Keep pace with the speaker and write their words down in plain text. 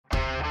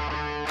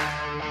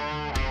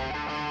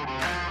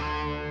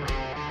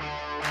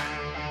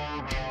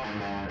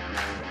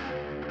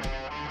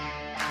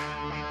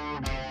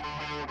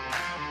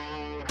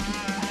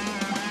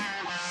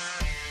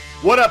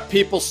What up,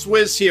 people?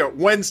 Swizz here.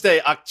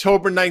 Wednesday,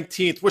 October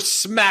 19th. We're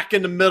smack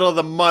in the middle of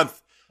the month.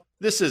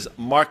 This is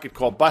Market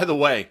Call. By the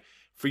way,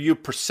 for you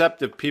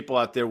perceptive people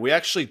out there, we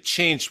actually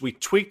we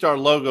tweaked our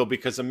logo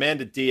because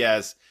Amanda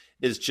Diaz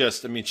is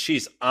just,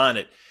 she's on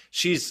it.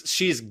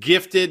 She's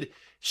gifted,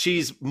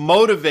 she's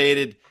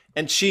motivated,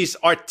 and she's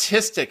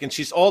artistic, and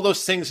she's all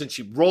those things, and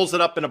she rolls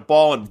it up in a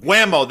ball, and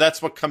whammo,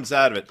 that's what comes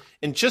out of it.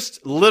 In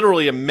just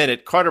literally a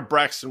minute, Carter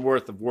Braxton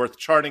Worth of Worth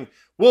Charting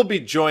will be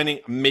joining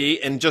me.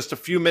 In just a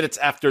few minutes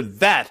after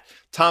that,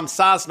 Tom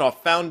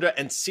Sosnoff, founder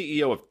and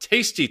CEO of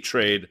Tasty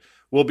Trade,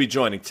 will be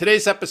joining.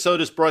 Today's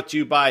episode is brought to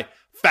you by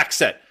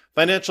FactSet,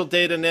 financial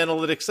data and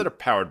analytics that are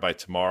powered by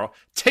tomorrow.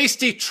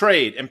 Tasty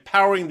Trade,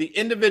 empowering the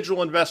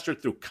individual investor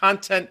through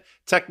content,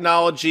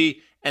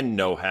 technology, and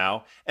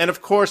know-how. And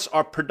of course,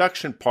 our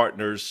production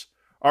partners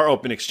are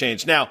Open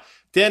Exchange. Now,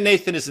 Dan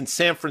Nathan is in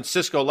San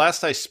Francisco.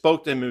 Last I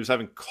spoke to him, he was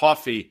having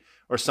coffee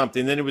or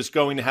something. Then he was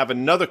going to have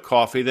another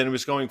coffee. Then he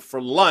was going for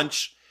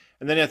lunch.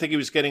 And then I think he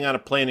was getting on a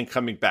plane and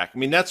coming back.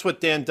 That's what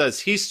Dan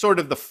does. He's sort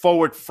of the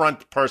forward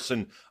front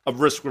person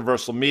of Risk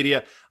Reversal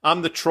Media.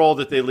 I'm the troll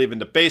that they leave in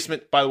the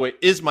basement. By the way,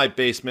 is my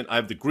basement. I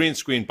have the green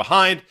screen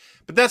behind.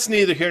 But that's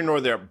neither here nor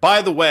there.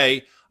 By the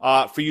way,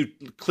 for you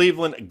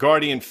Cleveland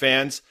Guardian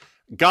fans,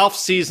 golf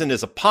season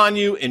is upon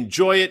you.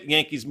 Enjoy it.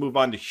 Yankees move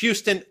on to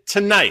Houston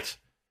tonight.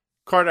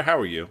 Carter, how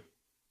are you?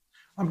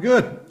 I'm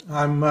good.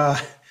 I've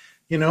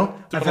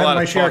had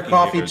my share of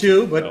coffee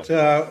too, but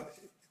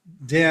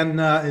Dan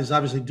is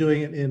obviously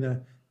doing it in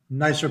a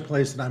nicer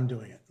place than I'm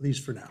doing it, at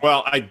least for now.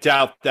 Well, I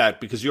doubt that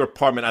because your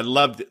apartment, I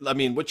loved it.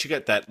 What you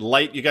got, that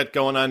light you got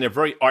going on there,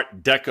 very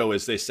Art Deco,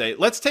 as they say.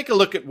 Let's take a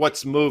look at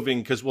what's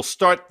moving because we'll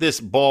start this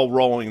ball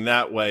rolling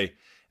that way.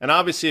 And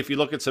obviously, if you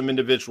look at some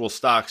individual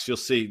stocks, you'll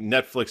see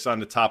Netflix on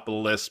the top of the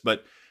list.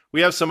 But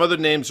we have some other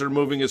names that are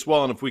moving as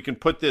well. And if we can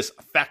put this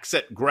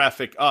FactSet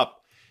graphic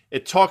up,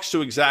 it talks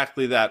to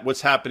exactly that,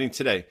 what's happening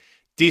today.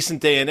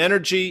 Decent day in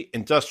energy,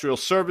 industrial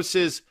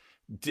services,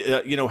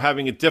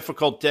 having a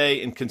difficult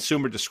day in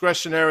consumer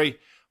discretionary.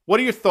 What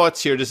are your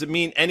thoughts here? Does it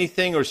mean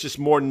anything, or is it just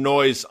more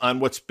noise on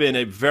what's been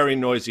a very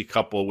noisy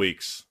couple of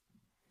weeks?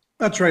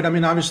 That's right.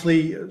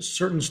 Obviously,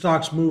 certain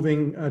stocks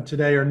moving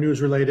today are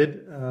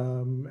news-related,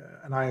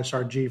 an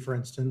ISRG, for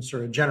instance,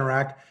 or a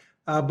Generac.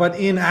 But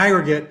in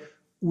aggregate,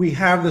 we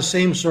have the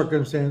same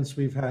circumstance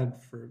we've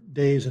had for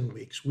days and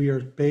weeks. We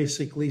are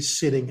basically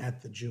sitting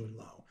at the June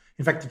low.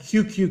 In fact, the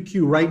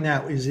QQQ right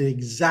now is the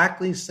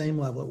exactly same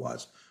level it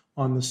was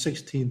on the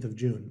 16th of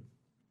June.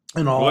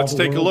 And all let's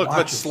take a look. Watches.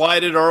 Let's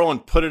slide it, Earl,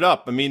 and put it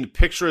up. The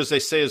picture, as they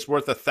say, is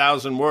worth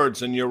 1,000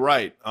 words, and you're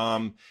right.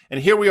 And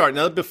here we are.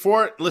 Now,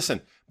 before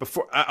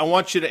I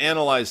want you to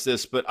analyze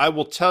this, but I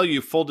will tell you,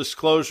 full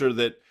disclosure,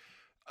 that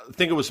I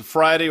think it was a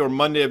Friday or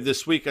Monday of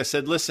this week, I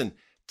said, listen,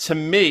 to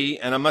me,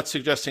 and I'm not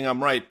suggesting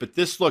I'm right, but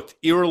this looked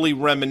eerily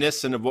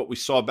reminiscent of what we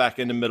saw back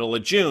in the middle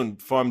of June.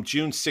 From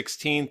June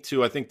 16th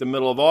to, I think, the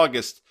middle of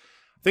August,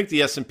 I think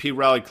the S&P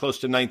rallied close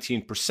to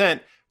 19%,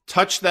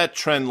 touched that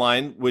trend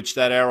line, which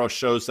that arrow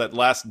shows, that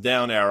last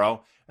down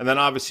arrow, and then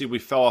obviously we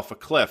fell off a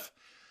cliff.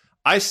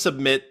 I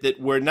submit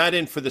that we're not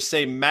in for the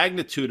same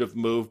magnitude of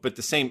move, but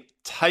the same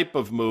type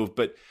of move.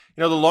 But,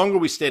 the longer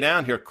we stay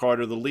down here,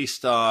 Carter, the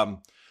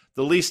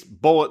less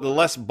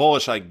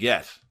bullish I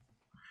get.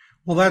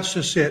 Well, that's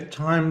just it.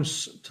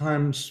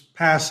 Time's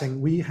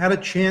passing. We had a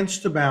chance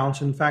to bounce.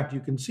 In fact, you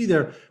can see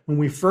there when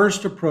we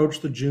first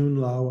approached the June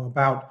low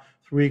about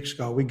 3 weeks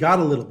ago, we got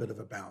a little bit of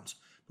a bounce,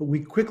 but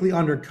we quickly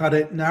undercut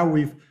it. Now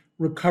we've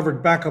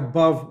recovered back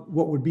above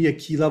what would be a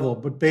key level,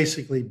 but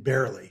basically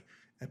barely.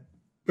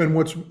 And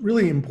what's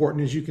really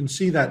important is you can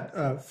see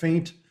that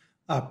faint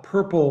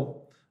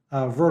purple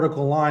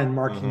vertical line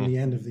marking the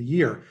end of the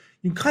year.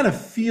 You kind of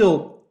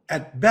feel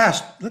at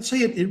best, let's say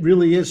it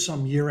really is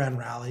some year-end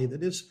rally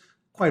that is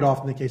quite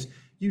often the case.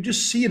 You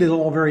just see it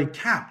all very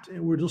capped,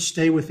 and we'll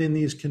stay within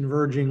these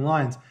converging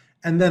lines.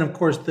 And then, of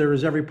course, there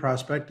is every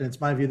prospect, and it's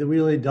my view that we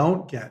really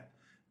don't get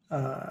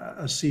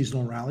a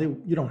seasonal rally.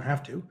 You don't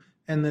have to,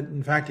 and that,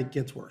 in fact, it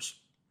gets worse.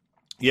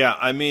 Yeah,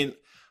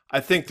 I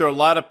think there are a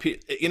lot of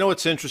people.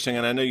 It's interesting,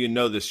 and I know you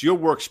know this. Your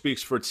work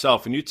speaks for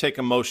itself, and you take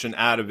emotion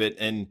out of it,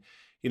 and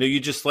you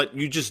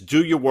just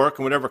do your work,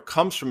 and whatever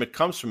comes from it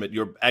comes from it.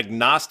 You're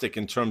agnostic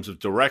in terms of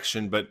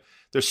direction, but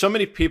there's so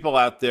many people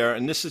out there,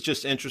 and this is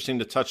just interesting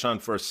to touch on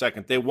for a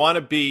second. They want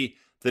to be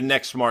the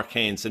next Mark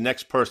Haynes, the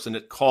next person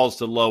that calls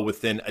the low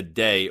within a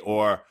day,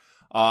 or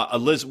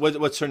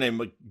what's her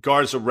name?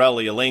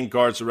 Elaine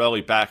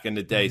Garzarelli back in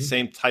the day,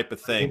 same type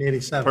of thing.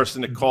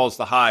 Person that calls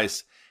the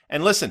highs.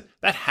 And listen,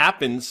 that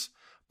happens.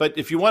 But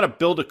if you want to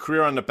build a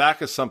career on the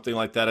back of something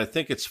like that, I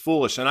think it's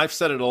foolish. And I've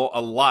said it a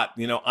lot.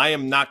 I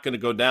am not going to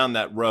go down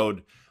that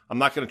road. I'm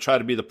not going to try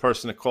to be the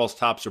person that calls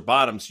tops or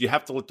bottoms. You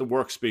have to let the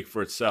work speak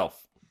for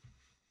itself.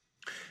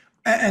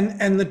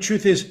 And the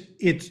truth is,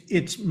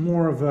 it's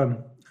more of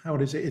a, how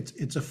would I say,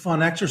 it's a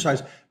fun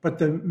exercise. But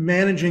the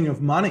managing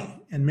of money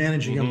and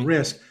managing of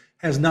risk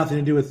has nothing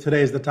to do with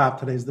today's the top,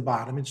 today's the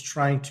bottom. It's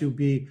trying to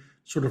be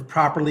sort of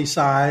properly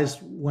sized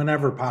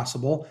whenever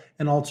possible,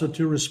 and also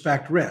to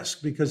respect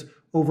risk, because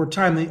over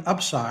time, the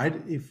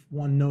upside, if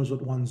one knows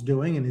what one's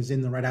doing and is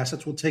in the right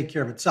assets, will take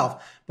care of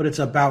itself. But it's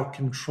about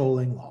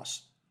controlling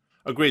loss.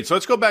 Agreed. So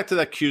let's go back to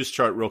that Q's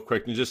chart real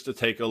quick and just to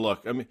take a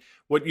look. I mean,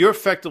 what you're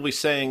effectively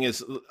saying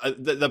is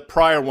the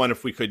prior one,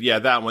 if we could,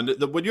 that one.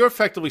 What you're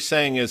effectively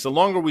saying is the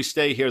longer we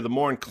stay here, the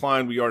more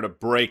inclined we are to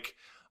break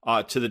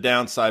to the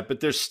downside. But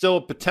there's still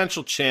a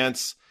potential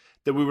chance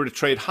that we were to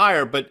trade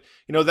higher. But,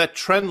 that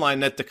trend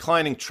line, that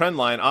declining trend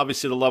line,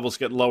 obviously the levels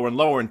get lower and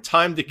lower. And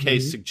time decay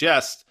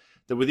suggests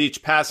that with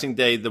each passing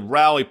day, the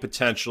rally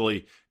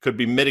potentially could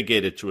be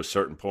mitigated to a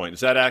certain point. Is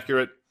that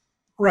accurate?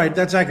 Right,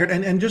 that's accurate.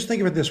 And just think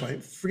of it this way.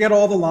 Forget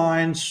all the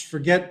lines,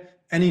 forget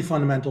any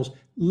fundamentals.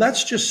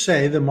 Let's just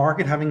say the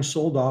market, having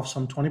sold off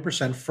some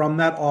 20% from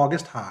that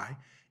August high,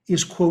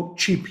 is, quote,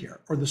 cheap here,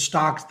 or the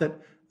stocks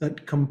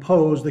that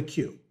compose the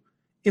Q.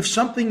 If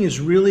something is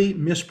really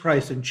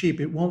mispriced and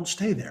cheap, it won't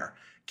stay there.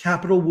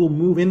 Capital will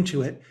move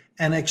into it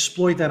and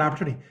exploit that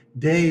opportunity.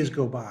 Days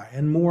go by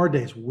and more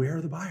days. Where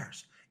are the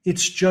buyers?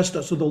 It's just,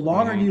 so the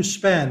longer you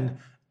spend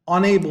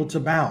unable to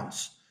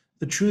bounce,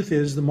 the truth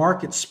is the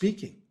market's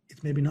speaking.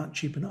 Maybe not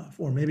cheap enough,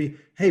 or maybe,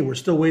 hey, we're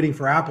still waiting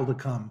for Apple to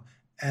come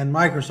and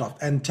Microsoft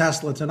and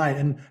Tesla tonight.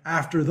 And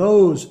after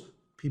those,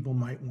 people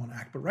might want to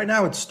act. But right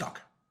now it's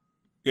stuck.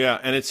 Yeah,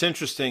 and it's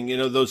interesting,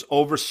 those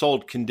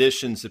oversold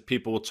conditions that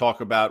people will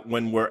talk about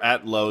when we're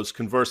at lows,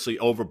 conversely,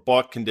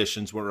 overbought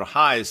conditions when we're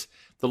highs.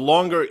 The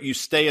longer you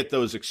stay at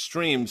those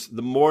extremes,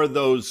 the more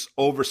those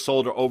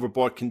oversold or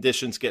overbought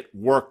conditions get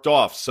worked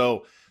off.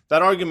 So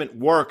that argument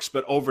works,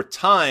 but over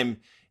time,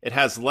 it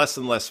has less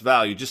and less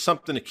value. Just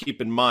something to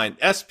keep in mind.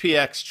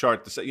 SPX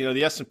chart,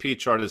 the S&P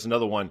chart is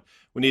another one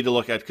we need to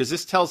look at because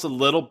this tells a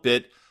little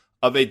bit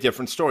of a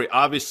different story.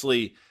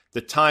 Obviously, the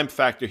time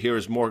factor here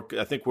is more,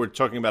 I think we're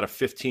talking about a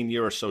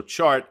 15-year or so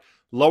chart.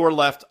 Lower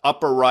left,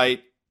 upper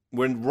right.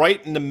 We're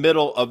right in the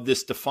middle of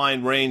this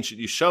defined range that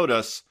you showed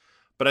us.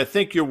 But I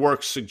think your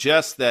work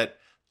suggests that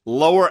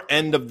lower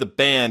end of the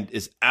band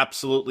is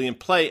absolutely in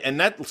play. And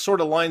that sort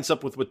of lines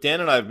up with what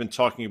Dan and I have been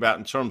talking about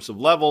in terms of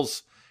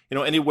levels.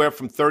 Anywhere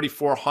from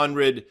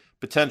 3,400,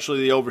 potentially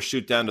the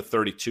overshoot down to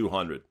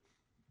 3,200.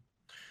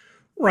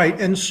 Right.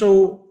 And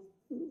so,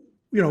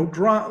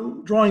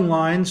 drawing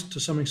lines to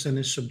some extent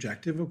is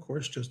subjective, of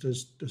course, just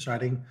as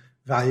deciding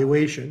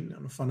valuation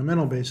on a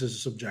fundamental basis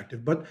is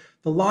subjective. But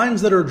the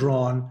lines that are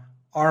drawn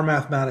are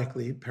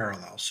mathematically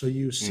parallel. So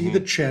you see the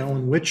channel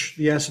in which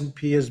the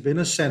S&P has been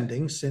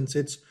ascending since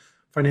its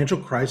financial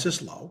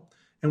crisis low.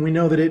 And we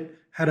know that it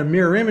had a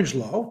mirror image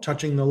low,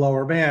 touching the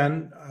lower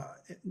band,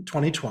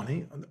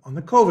 2020 on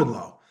the COVID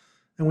low.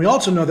 And we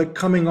also know that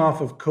coming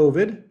off of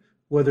COVID,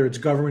 whether it's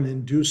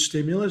government-induced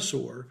stimulus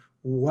or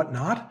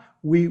whatnot,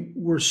 we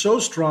were so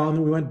strong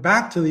that we went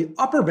back to the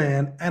upper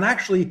band and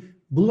actually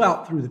blew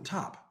out through the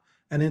top.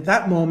 And at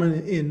that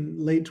moment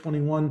in late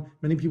 21,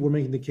 many people were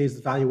making the case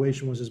the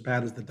valuation was as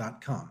bad as the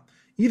 .com.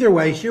 Either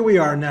way, here we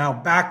are now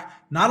back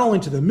not only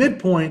to the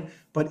midpoint,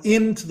 but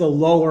into the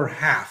lower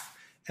half.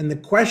 And the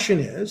question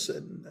is,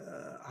 and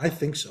I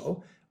think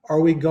so, are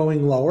we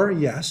going lower?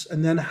 Yes.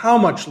 And then how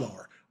much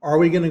lower? Are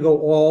we going to go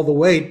all the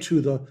way to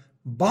the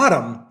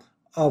bottom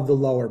of the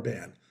lower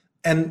band?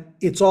 And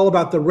it's all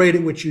about the rate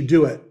at which you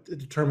do it. It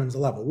determines the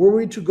level. Were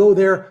we to go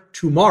there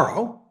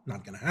tomorrow,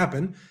 not going to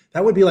happen,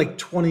 that would be like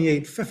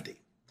 2850.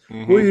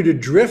 Were you to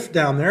drift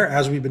down there,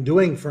 as we've been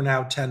doing for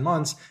now 10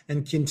 months,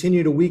 and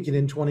continue to weaken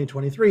in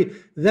 2023,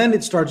 then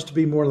it starts to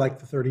be more like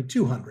the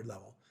 3,200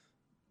 level.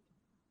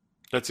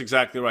 That's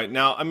exactly right.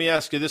 Now, let me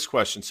ask you this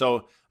question.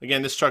 So,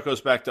 again, this chart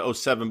goes back to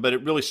 07, but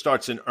it really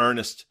starts in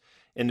earnest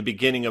in the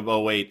beginning of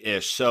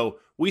 08-ish. So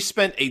we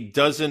spent a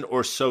dozen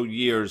or so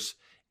years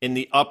in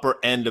the upper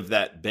end of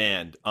that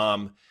band.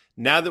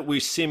 Now that we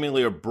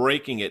seemingly are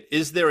breaking it,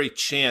 is there a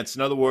chance,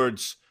 in other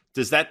words,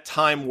 does that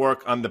time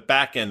work on the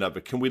back end of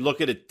it? Can we look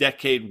at a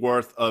decade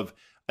worth of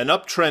an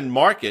uptrend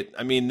market?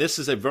 I mean, this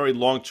is a very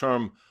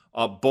long-term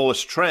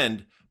bullish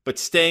trend, but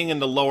staying in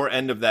the lower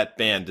end of that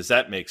band, does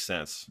that make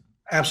sense?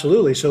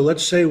 Absolutely. So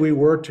let's say we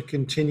were to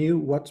continue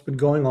what's been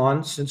going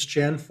on since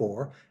Jan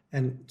 4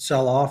 and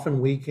sell off and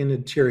weaken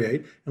and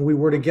deteriorate, and we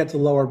were to get to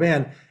the lower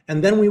band,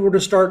 and then we were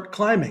to start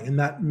climbing, and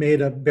that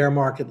made a bear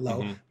market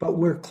low. But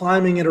we're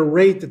climbing at a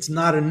rate that's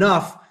not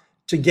enough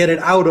to get it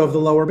out of the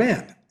lower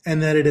band,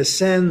 and that it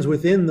ascends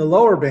within the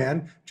lower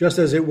band, just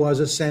as it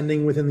was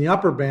ascending within the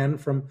upper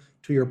band from,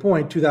 to your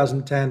point,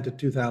 2010 to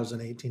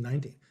 2018,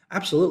 19.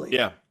 Absolutely.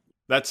 Yeah.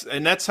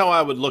 That's how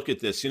I would look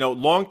at this.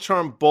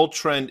 Long-term bull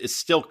trend is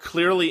still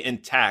clearly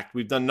intact.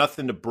 We've done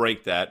nothing to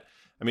break that.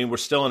 I mean, we're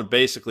still in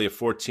basically a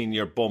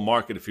 14-year bull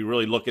market if you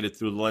really look at it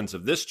through the lens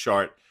of this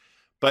chart.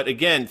 But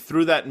again,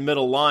 through that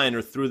middle line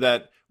or through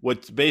that,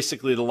 what's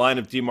basically the line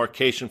of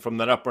demarcation from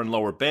that upper and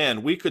lower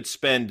band, we could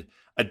spend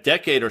a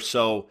decade or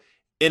so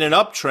in an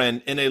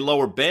uptrend in a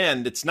lower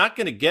band. It's not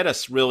going to get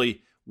us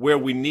really where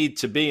we need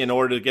to be in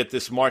order to get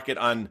this market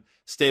on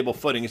stable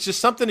footing. It's just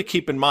something to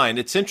keep in mind.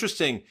 It's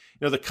interesting,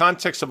 the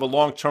context of a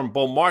long-term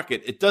bull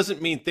market, it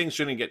doesn't mean things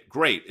are going to get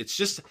great. It's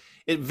just,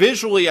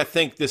 visually, I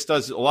think this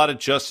does a lot of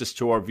justice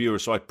to our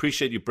viewers. So I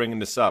appreciate you bringing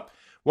this up.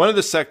 One of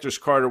the sectors,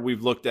 Carter,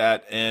 we've looked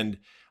at, and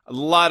a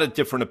lot of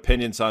different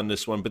opinions on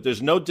this one, but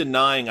there's no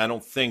denying, I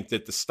don't think,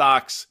 that the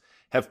stocks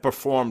have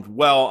performed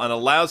well on a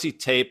lousy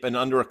tape and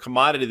under a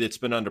commodity that's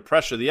been under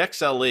pressure. The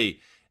XLE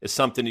is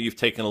something that you've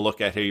taken a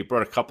look at here. You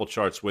brought a couple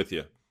charts with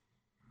you.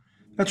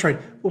 That's right.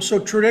 Well, so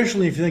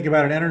traditionally, if you think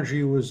about it,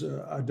 energy was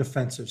a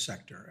defensive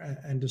sector.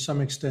 And to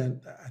some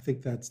extent, I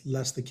think that's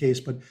less the case.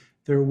 But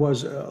there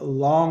was a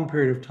long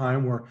period of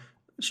time where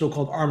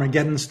so-called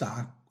Armageddon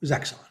stock was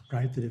Exxon,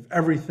 right? That if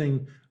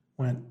everything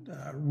went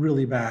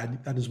really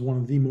bad, that is one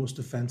of the most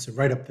defensive,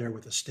 right up there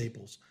with the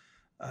staples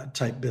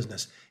type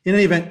business. In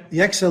any event, the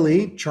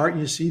XLE chart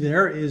you see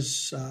there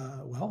is,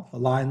 the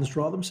lines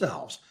draw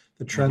themselves.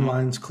 The trend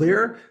line's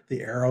clear.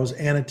 The arrows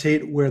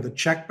annotate where the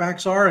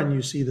checkbacks are, and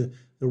you see the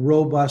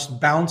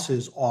robust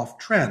bounces off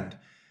trend.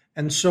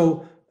 And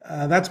so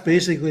that's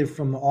basically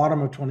from the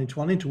autumn of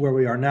 2020 to where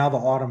we are now, the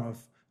autumn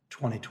of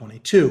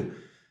 2022.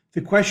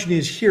 The question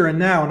is here and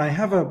now, and I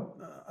have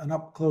an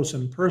up close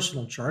and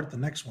personal chart, the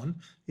next one.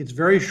 It's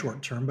very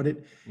short term, but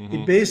it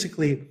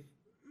basically,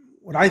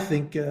 what I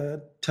think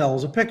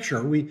tells a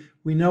picture. We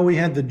know we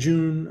had the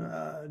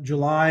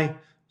July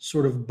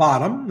sort of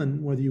bottom,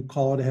 and whether you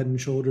call it a head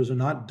and shoulders or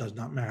not, does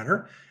not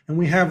matter. And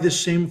we have this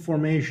same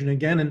formation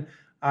again, and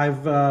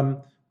I've,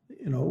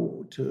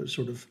 to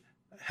sort of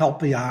help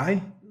the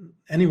eye,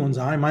 anyone's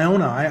eye, my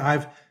own eye,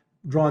 I've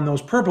drawn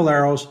those purple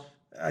arrows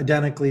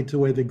identically to the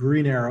way the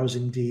green arrows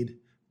indeed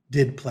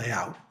did play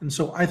out. And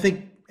so I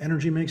think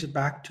energy makes it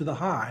back to the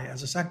high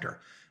as a sector.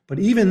 But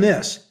even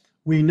this,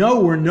 we know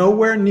we're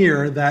nowhere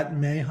near that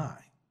May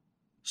high.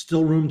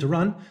 Still room to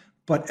run,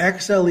 but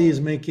XLE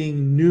is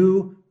making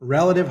new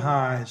relative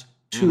highs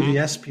to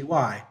the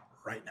SPY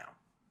right now.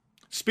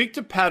 Speak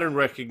to pattern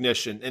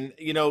recognition. And,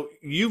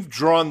 you've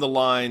drawn the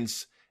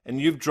lines and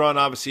you've drawn,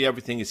 obviously,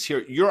 everything is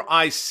here. Your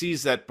eye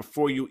sees that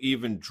before you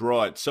even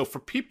draw it. So for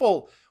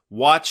people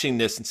watching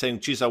this and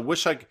saying, geez, I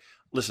wish I could,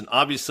 listen,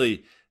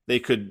 obviously they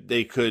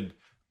could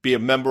be a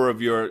member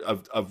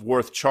of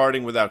Worth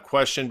Charting without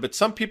question, but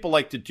some people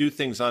like to do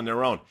things on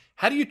their own.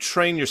 How do you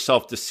train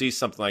yourself to see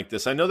something like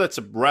this? I know that's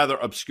a rather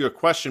obscure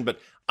question, but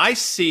I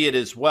see it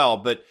as well.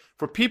 But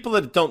for people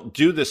that don't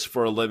do this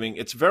for a living,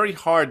 it's very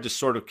hard to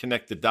sort of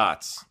connect the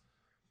dots.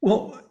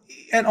 Well,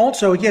 and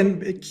also,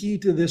 again, a key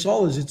to this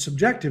all is it's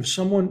subjective.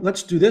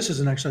 Let's do this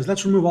as an exercise.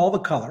 Let's remove all the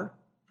color.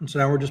 And so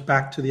now we're just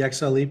back to the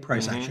XLE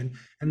price action.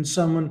 And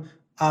someone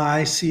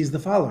eye sees the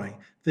following.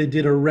 They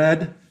did a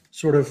red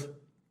sort of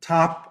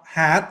top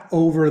hat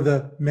over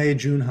the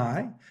May-June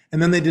high.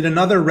 And then they did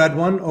another red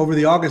one over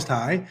the August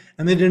high.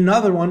 And they did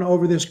another one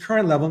over this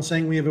current level and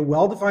saying we have a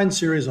well-defined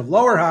series of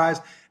lower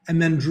highs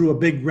and then drew a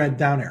big red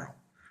down arrow.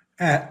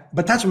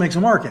 But that's what makes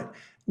a market.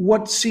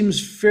 What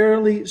seems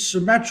fairly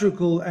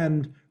symmetrical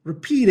and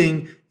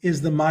repeating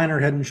is the minor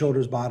head and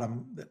shoulders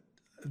bottom that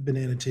have been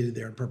annotated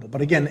there in purple.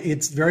 But again,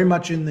 it's very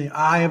much in the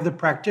eye of the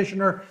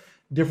practitioner.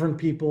 Different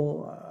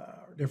people,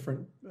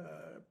 different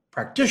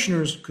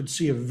practitioners could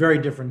see a very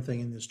different thing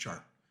in this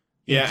chart.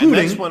 Yeah, and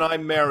that's when I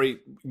marry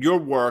your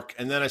work,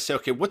 and then I say,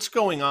 okay, what's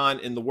going on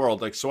in the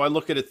world? So I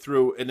look at it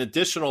through an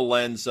additional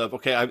lens of,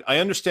 okay, I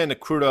understand that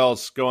crude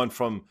oil's going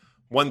from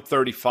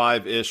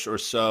 135-ish or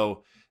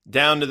so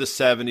down to the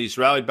 70s,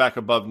 rallied back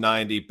above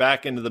 90,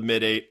 back into the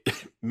mid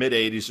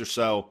 80s or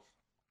so.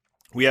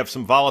 We have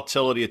some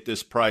volatility at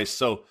this price.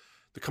 So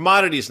the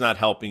commodity is not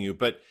helping you.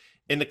 But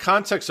in the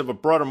context of a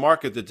broader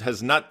market that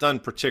has not done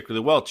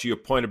particularly well, to your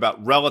point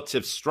about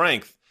relative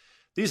strength,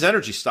 these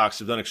energy stocks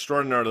have done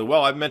extraordinarily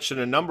well. I've mentioned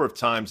a number of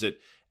times that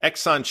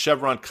Exxon,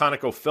 Chevron,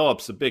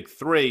 ConocoPhillips, the big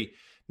three,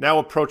 now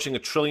approaching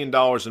 $1 trillion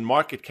in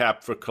market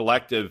cap for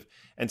collective,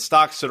 and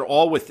stocks that are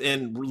all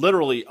within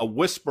literally a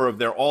whisper of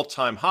their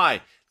all-time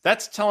high.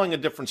 That's telling a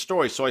different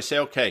story. So I say,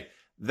 okay,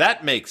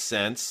 that makes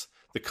sense.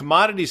 The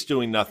commodity's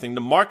doing nothing.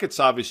 The market's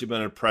obviously been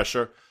under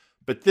pressure,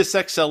 but this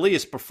XLE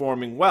is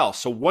performing well.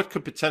 So what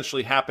could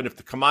potentially happen if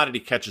the commodity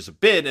catches a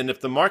bid and if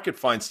the market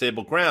finds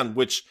stable ground,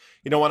 which,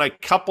 when I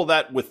couple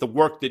that with the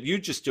work that you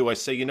just do, I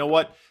say, you know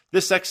what?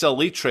 This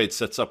XLE trade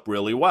sets up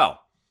really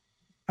well.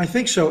 I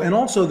think so. And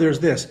also there's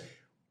this.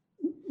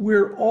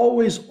 We're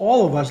always,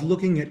 all of us,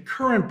 looking at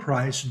current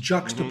price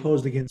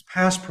juxtaposed against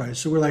past price.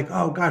 So we're like,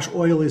 oh gosh,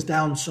 oil is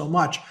down so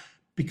much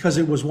because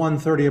it was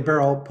 130 a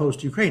barrel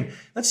post-Ukraine.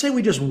 Let's say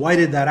we just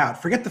whited that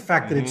out. Forget the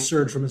fact that it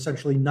surged from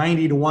essentially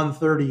 90 to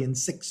 130 in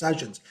 6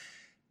 sessions.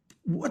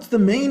 What's the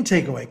main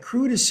takeaway?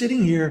 Crude is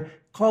sitting here,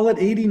 call it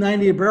 80,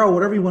 90 a barrel,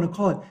 whatever you want to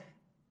call it.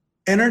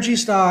 Energy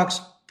stocks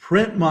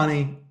print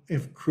money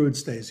if crude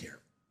stays here.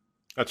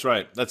 That's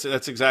right.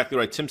 That's exactly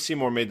right. Tim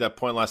Seymour made that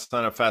point last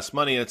night on Fast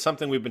Money, and it's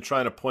something we've been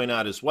trying to point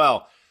out as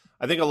well.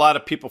 I think a lot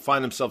of people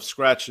find themselves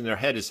scratching their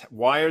head is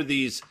why are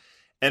these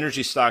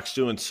energy stocks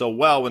doing so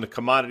well when the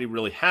commodity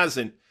really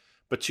hasn't?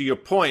 But to your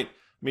point,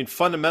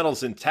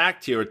 fundamentals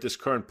intact here at this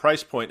current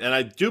price point. And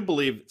I do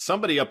believe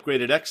somebody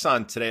upgraded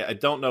Exxon today. I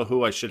don't know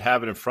who. I should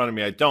have it in front of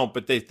me. I don't,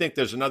 but they think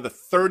there's another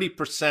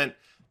 30%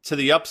 to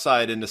the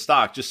upside in the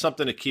stock, just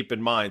something to keep in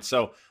mind.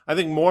 So I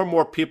think more and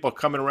more people are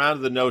coming around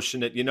to the notion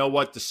that,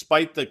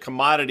 despite the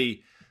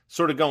commodity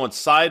sort of going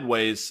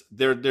sideways,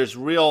 there's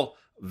real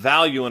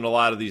value in a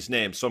lot of these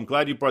names. So I'm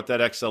glad you brought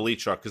that XLE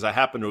chart because I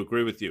happen to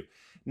agree with you.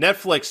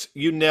 Netflix,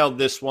 you nailed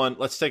this one.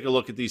 Let's take a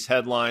look at these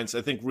headlines.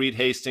 I think Reed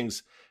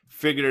Hastings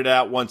figured it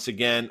out once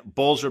again.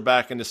 Bulls are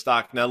back in the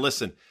stock. Now,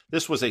 listen,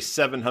 this was a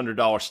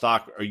 $700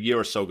 stock a year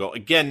or so ago.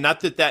 Again,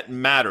 not that that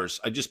matters.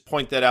 I just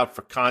point that out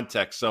for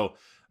context. So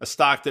a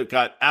stock that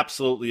got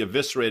absolutely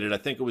eviscerated. I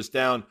think it was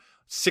down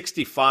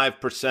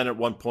 65% at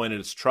one point in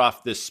its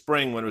trough this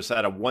spring when it was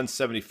at a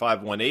 175,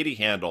 180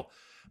 handle.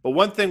 But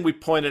one thing we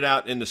pointed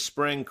out in the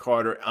spring,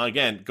 Carter,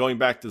 again, going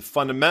back to the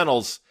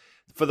fundamentals,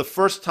 for the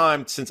first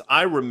time since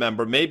I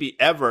remember, maybe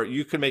ever,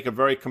 you can make a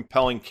very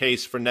compelling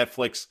case for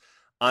Netflix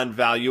on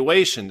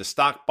valuation. The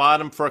stock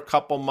bottomed for a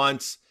couple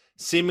months,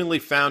 seemingly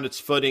found its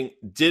footing,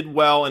 did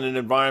well in an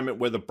environment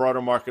where the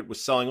broader market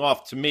was selling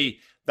off. To me,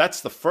 that's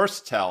the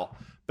first tell.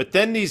 But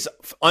then these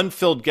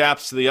unfilled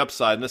gaps to the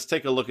upside, and let's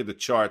take a look at the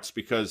charts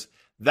because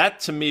that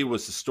to me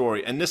was the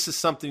story. And this is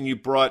something you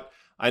brought,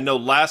 I know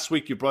last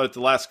week, you brought it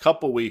the last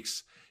couple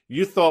weeks.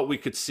 You thought we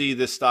could see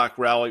this stock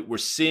rally. We're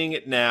seeing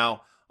it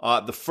now.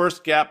 The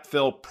first gap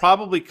fill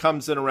probably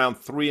comes in around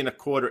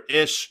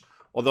 3.25-ish,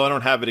 although I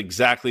don't have it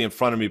exactly in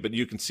front of me, but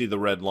you can see the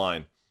red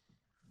line.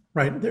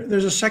 Right.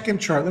 There's a second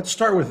chart. Let's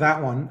start with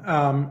that one.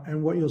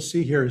 And what you'll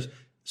see here is,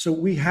 so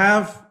we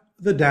have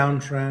the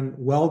downtrend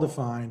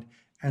well-defined,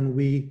 and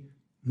we,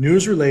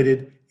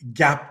 news-related,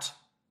 gapped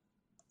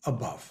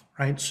above,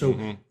 right? So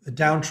the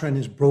downtrend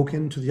is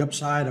broken to the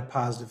upside, a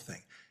positive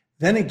thing.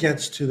 Then it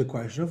gets to the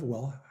question of,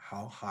 well,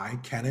 how high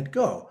can it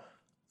go?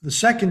 The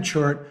second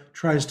chart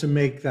tries to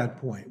make that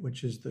point,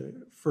 which is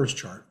the first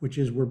chart, which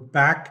is we're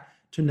back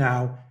to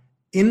now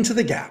into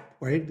the gap,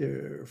 right?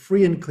 They're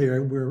free and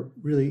clear. We're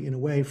really, in a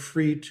way,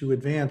 free to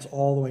advance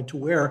all the way to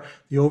where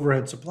the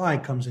overhead supply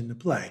comes into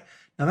play.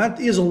 Now,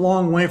 that is a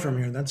long way from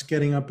here. That's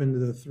getting up into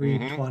the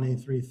 320,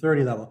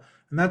 330 level.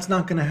 And that's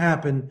not going to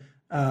happen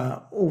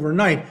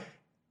overnight.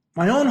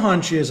 My own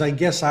hunch is, I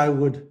guess I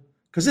would,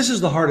 because this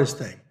is the hardest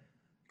thing.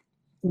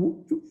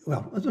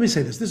 Well, let me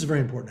say this. This is very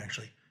important,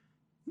 actually.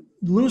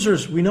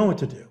 Losers, we know what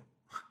to do.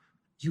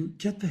 You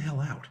get the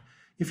hell out.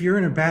 If you're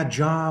in a bad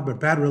job, a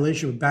bad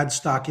relationship, a bad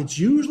stock, it's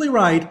usually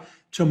right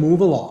to move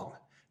along.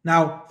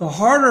 Now, the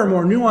harder,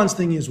 more nuanced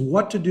thing is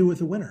what to do with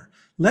the winner.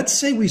 Let's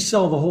say we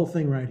sell the whole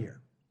thing right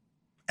here,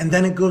 and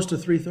then it goes to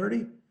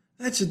 330.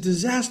 That's a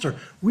disaster.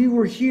 We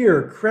were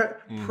here,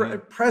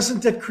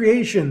 present at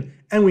creation,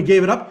 and we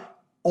gave it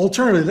up.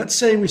 Alternatively, let's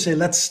say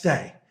let's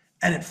stay,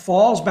 and it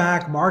falls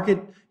back, market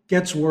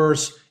gets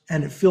worse,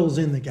 and it fills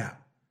in the gap.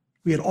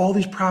 We had all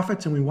these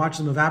profits and we watched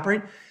them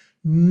evaporate.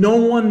 No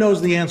one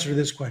knows the answer to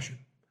this question.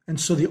 And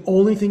so the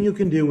only thing you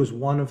can do is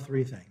one of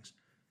three things.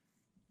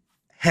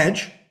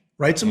 Hedge,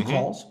 write some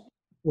calls,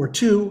 or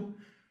two,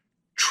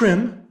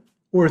 trim,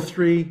 or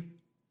three,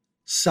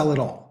 sell it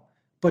all.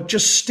 But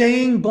just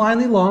staying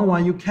blindly long,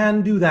 while you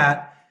can do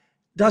that,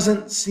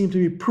 doesn't seem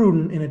to be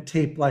prudent in a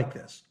tape like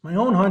this. My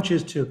own hunch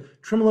is to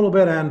trim a little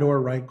bit and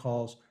or write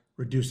calls,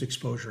 reduce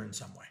exposure in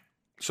some way.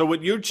 So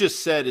what you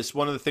just said is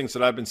one of the things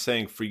that I've been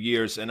saying for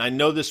years, and I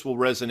know this will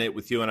resonate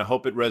with you, and I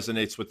hope it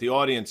resonates with the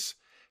audience.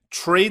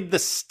 Trade the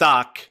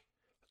stock.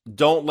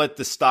 Don't let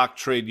the stock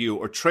trade you,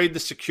 or trade the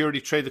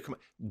security,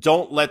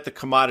 don't let the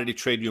commodity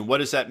trade you. And what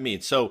does that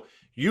mean? So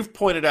you've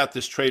pointed out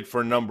this trade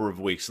for a number of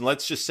weeks, and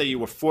let's just say you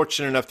were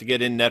fortunate enough to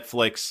get in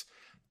Netflix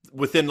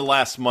within the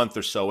last month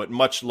or so at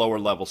much lower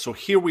levels. So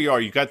here we are.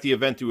 You got the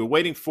event you were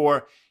waiting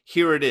for.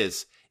 Here it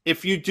is.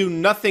 If you do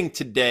nothing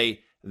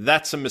today,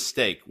 that's a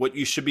mistake. What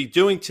you should be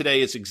doing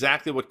today is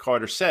exactly what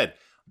Carter said.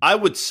 I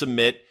would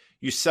submit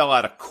you sell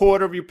out a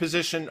quarter of your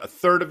position, a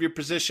third of your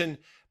position,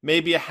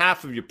 maybe a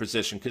half of your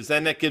position, because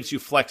then that gives you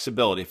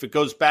flexibility. If it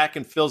goes back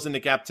and fills in the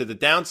gap to the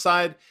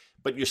downside,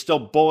 but you're still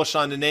bullish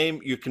on the name,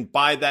 you can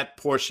buy that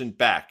portion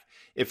back.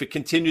 If it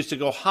continues to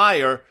go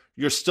higher,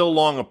 you're still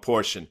long a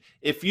portion.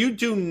 If you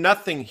do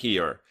nothing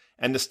here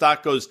and the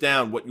stock goes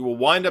down, what you will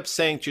wind up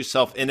saying to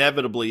yourself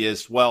inevitably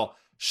is, well,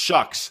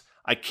 shucks,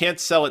 I can't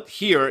sell it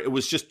here. It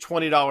was just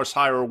 $20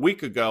 higher a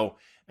week ago,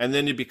 and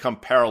then you become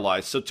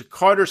paralyzed. So to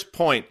Carter's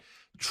point,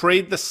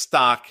 trade the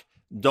stock.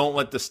 Don't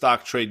let the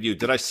stock trade you.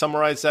 Did I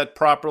summarize that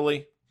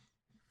properly?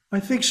 I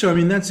think so. I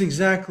mean, that's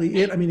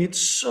exactly it. I mean,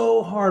 it's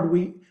so hard.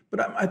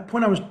 But the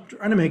point I was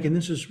trying to make, and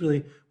this is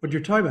really what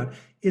you're talking about,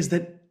 is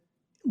that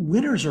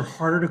winners are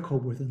harder to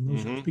cope with than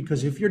losers.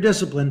 Because if you're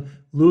disciplined,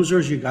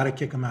 losers, you got to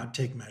kick them out,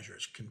 take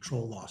measures,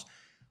 control loss.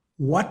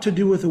 What to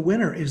do with a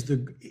winner is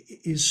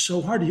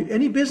so hard.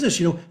 Any business,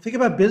 think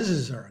about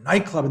businesses or a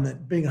nightclub and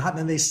then being hot, and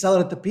then they sell it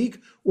at the peak,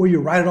 or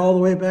you ride it all the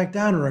way back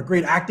down, or a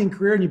great acting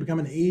career and you become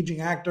an aging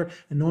actor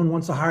and no one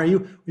wants to hire you,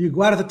 or you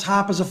go out at the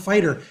top as a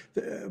fighter,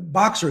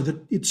 boxer.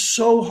 It's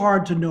so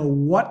hard to know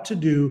what to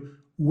do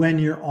when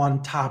you're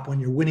on top, when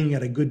you're winning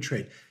at a good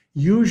trade.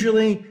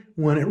 Usually,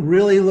 when it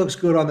really looks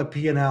good on the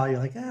P&L, you're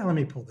like, let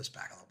me pull this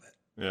back a little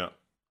bit. Yeah.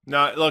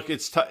 Now, look,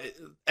 it's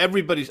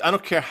everybody's. I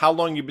don't care how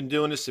long you've been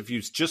doing this. If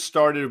you've just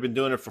started or been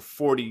doing it for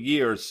 40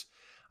 years,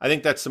 I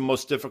think that's the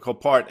most difficult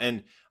part.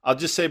 And I'll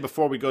just say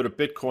before we go to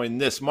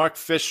Bitcoin, Mark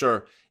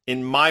Fisher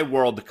in my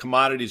world, the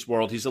commodities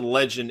world. He's a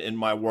legend in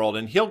my world.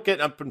 And he'll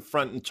get up in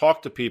front and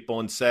talk to people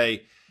and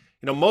say,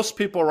 most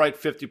people are right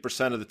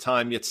 50% of the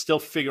time, yet still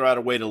figure out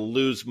a way to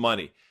lose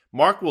money.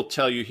 Mark will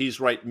tell you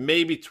he's right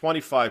maybe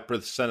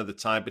 25% of the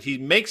time, but he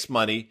makes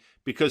money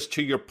because,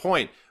 to your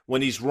point,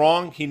 when he's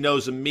wrong, he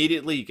knows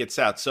immediately, he gets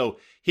out. So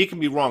he can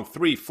be wrong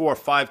 3, 4,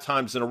 5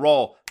 times in a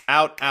row,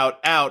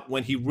 out.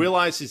 When he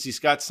realizes he's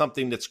got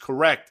something that's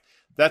correct,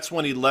 that's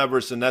when he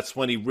levers, and that's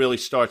when he really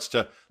starts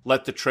to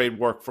let the trade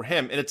work for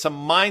him. And it's a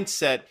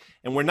mindset,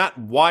 and we're not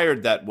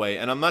wired that way.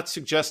 And I'm not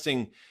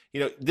suggesting,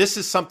 this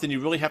is something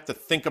you really have to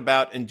think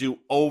about and do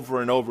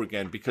over and over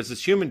again, because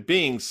as human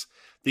beings,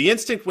 the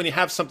instinct when you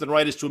have something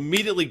right is to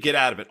immediately get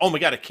out of it. Oh my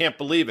God, I can't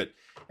believe it.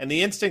 And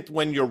the instinct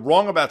when you're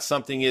wrong about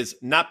something is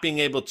not being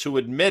able to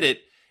admit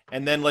it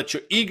and then let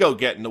your ego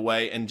get in the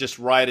way and just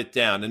ride it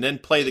down and then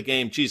play the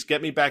game. Geez,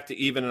 get me back to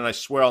even, and I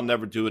swear I'll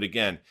never do it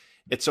again.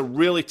 It's a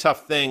really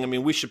tough thing. I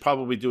mean, we should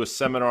probably do a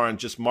seminar on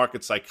just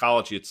market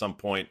psychology at some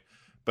point.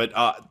 But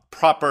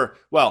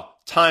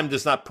time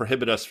does not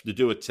prohibit us to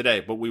do it today,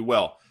 but we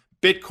will.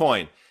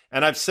 Bitcoin.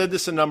 And I've said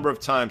this a number of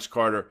times,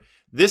 Carter.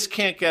 This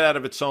can't get out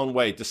of its own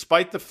way,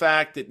 despite the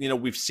fact that,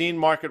 we've seen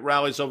market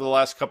rallies over the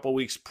last couple of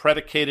weeks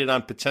predicated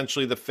on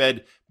potentially the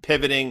Fed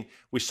pivoting.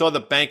 We saw the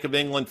Bank of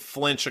England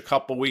flinch a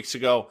couple of weeks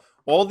ago.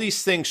 All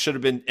these things should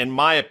have been, in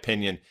my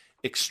opinion,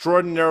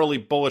 extraordinarily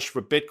bullish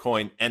for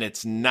Bitcoin, and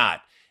it's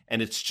not.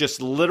 And it's just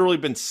literally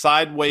been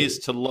sideways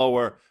to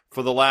lower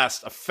for the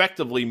last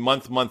effectively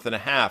month and a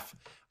half.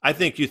 I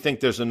think you think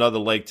there's another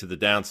leg to the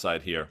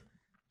downside here.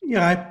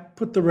 Yeah, I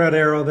put the red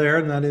arrow there,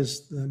 and that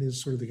is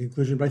sort of the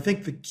conclusion. But I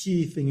think the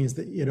key thing is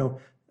that,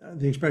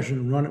 the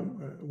expression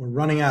we're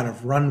running out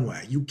of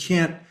runway. You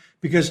can't,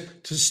 because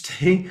to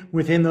stay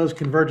within those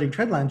converging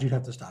trend lines, you'd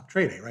have to stop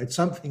trading, right?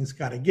 Something's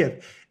got to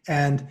give.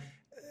 And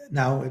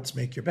now it's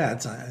make your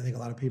bets. I think a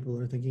lot of people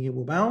are thinking it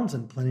will bounce,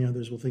 and plenty of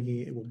others will thinking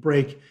it will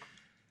break.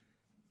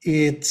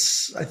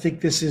 I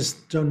think this is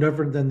no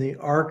different than the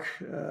ARC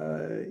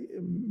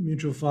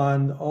mutual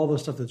fund, all the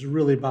stuff that's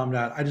really bombed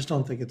out. I just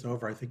don't think it's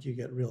over. I think you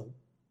get real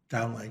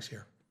down legs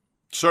here.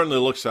 Certainly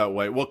looks that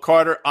way. Well,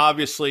 Carter,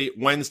 obviously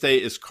Wednesday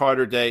is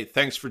Carter Day.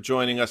 Thanks for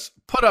joining us.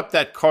 Put up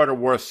that Carter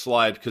Worth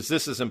slide, because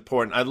this is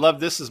important. I love,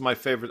 this is my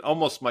favorite,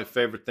 almost my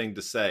favorite thing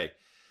to say.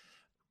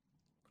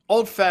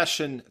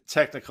 Old-fashioned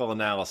technical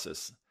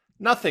analysis.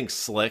 Nothing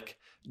slick.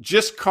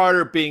 Just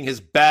Carter being his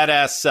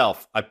badass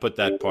self. I put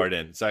that part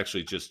in. It's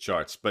actually just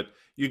charts, but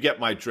you get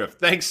my drift.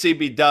 Thanks,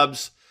 CB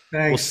Dubs.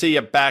 Thanks. We'll see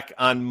you back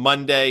on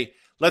Monday.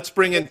 Let's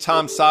bring in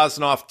Tom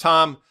Sosnoff.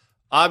 Tom,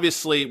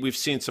 obviously, we've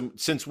seen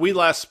since we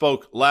last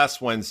spoke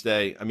last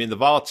Wednesday. I mean, the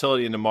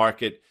volatility in the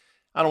market,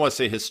 I don't want to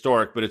say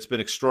historic, but it's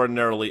been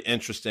extraordinarily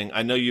interesting.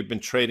 I know you've been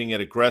trading it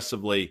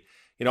aggressively.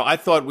 I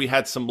thought we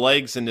had some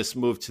legs in this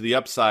move to the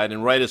upside,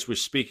 and right as we're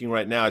speaking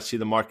right now, I see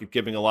the market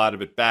giving a lot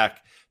of it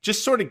back.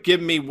 Just sort of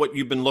give me what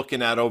you've been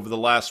looking at over the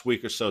last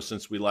week or so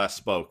since we last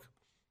spoke.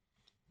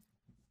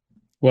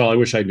 Well, I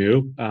wish I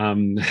knew.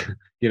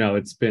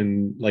 It's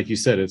been, like you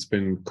said, it's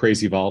been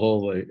crazy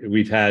volatile.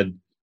 We've had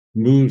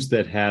moves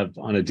that have,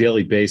 on a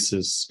daily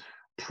basis,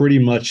 pretty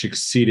much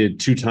exceeded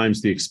 2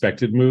 times the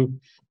expected move,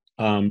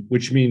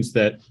 which means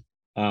that,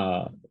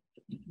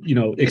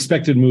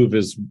 expected move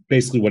is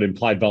basically what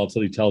implied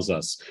volatility tells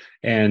us.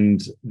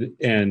 And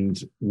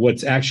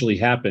what's actually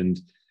happened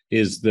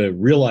is the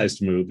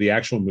realized move, the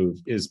actual move,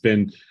 has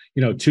been,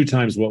 2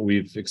 times what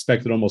we've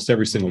expected almost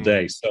every single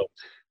day. So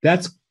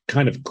that's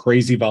kind of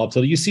crazy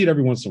volatility. You see it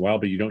every once in a while,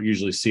 but you don't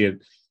usually see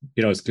it,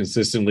 as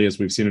consistently as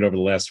we've seen it over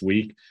the last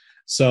week.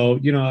 So,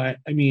 I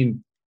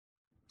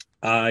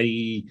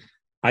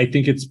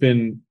think it's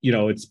been,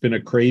 it's been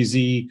a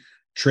crazy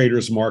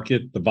trader's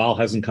market. The vol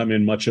hasn't come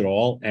in much at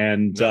all.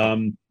 And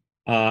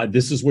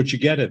this is what you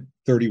get at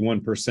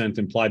 31%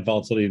 implied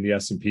volatility in the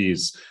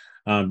S&Ps.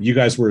 You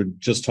guys were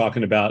just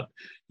talking about,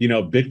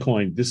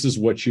 Bitcoin. This is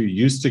what you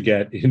used to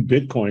get in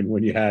Bitcoin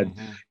when you had,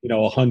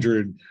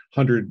 110,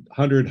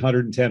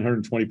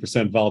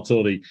 120%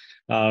 volatility.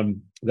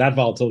 That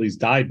volatility's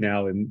died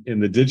now in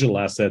the digital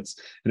assets,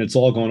 and it's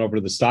all going over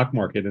to the stock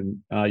market.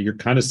 And you're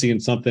kind of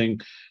seeing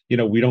something,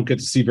 we don't get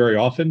to see very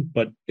often,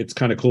 but it's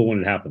kind of cool when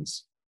it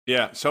happens.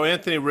 Yeah. So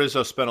Anthony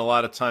Rizzo spent a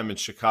lot of time in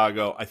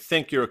Chicago. I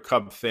think you're a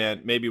Cub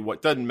fan, maybe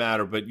what doesn't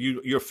matter, but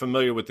you're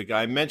familiar with the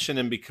guy. I mention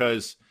him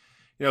because,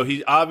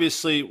 he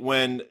obviously,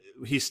 when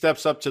he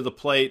steps up to the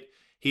plate,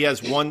 he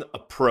has one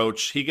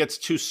approach. He gets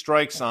 2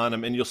 strikes on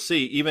him, and you'll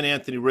see even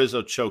Anthony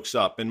Rizzo chokes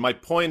up. And my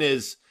point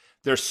is,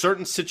 there are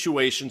certain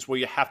situations where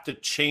you have to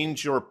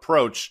change your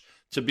approach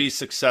to be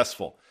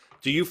successful.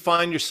 Do you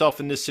find yourself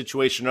in this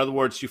situation? In other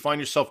words, do you find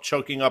yourself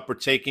choking up or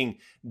taking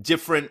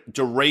different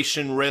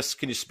duration risks?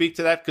 Can you speak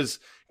to that? Because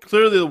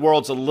clearly the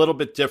world's a little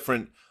bit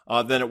different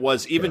than it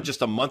was even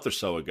just a month or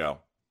so ago.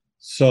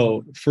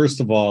 So first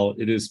of all,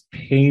 it is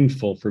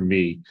painful for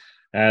me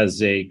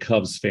as a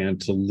Cubs fan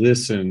to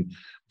listen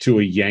to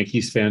a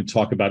Yankees fan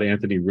talk about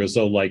Anthony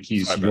Rizzo like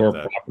he's your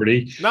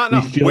property. No.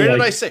 Where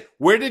did I say?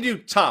 Where did you,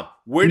 Tom?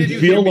 Where did you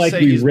feel like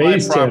we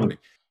raised him?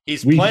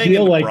 He's playing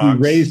in the Bronx.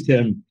 We raised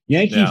him.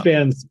 Yankee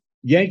fans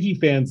Yankee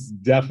fans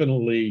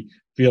definitely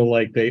feel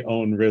like they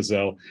own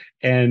Rizzo,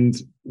 and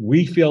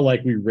we feel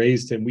like we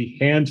raised him. We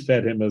hand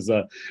fed him as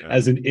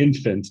an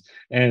infant,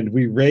 and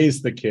we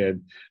raised the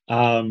kid.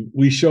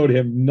 We showed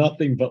him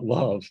nothing but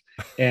love,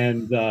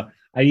 and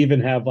I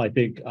even have, I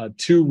think,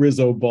 2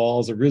 Rizzo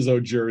balls, a Rizzo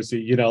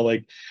jersey.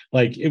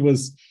 Like it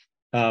was.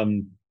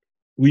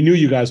 We knew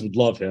you guys would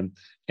love him,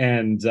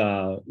 and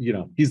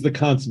he's the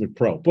consummate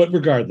pro. But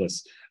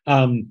regardless,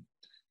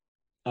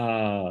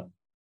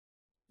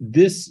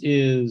 this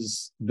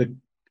is the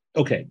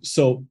okay.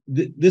 So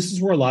this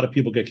is where a lot of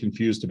people get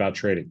confused about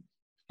trading.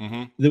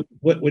 Mm-hmm.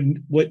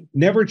 What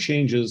never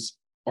changes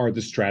are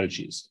the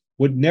strategies.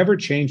 What never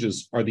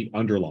changes are the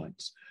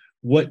underlines.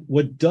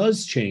 What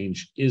does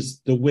change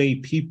is the way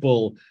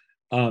people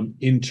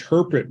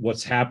interpret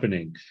what's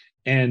happening.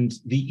 And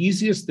the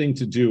easiest thing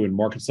to do in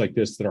markets like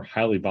this that are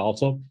highly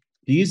volatile,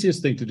 the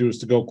easiest thing to do is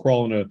to go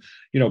crawl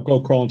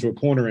into a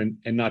corner and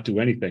not do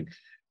anything.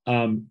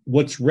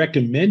 What's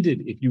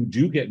recommended if you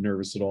do get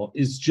nervous at all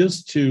is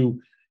just to,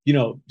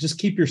 just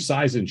keep your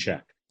size in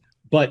check.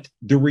 But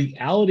the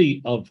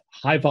reality of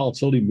high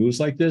volatility moves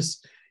like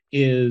this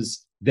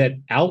is that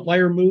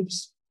outlier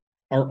moves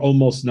are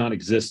almost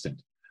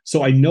non-existent.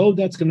 So I know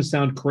that's going to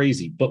sound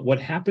crazy, but what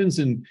happens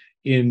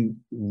in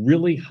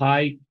really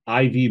high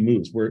IV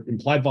moves, where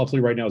implied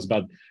volatility right now is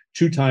about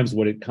 2 times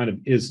what it kind of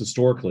is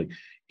historically,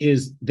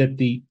 is that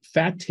the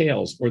fat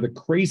tails or the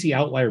crazy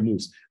outlier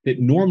moves that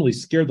normally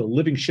scare the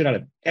living shit out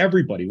of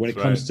everybody when it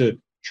comes to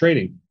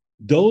trading,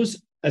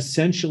 those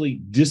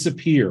essentially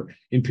disappear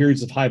in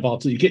periods of high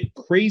volatility. You get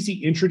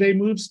crazy intraday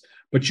moves,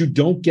 but you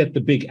don't get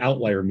the big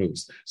outlier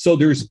moves. So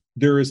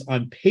there is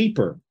on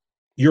paper,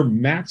 your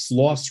max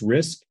loss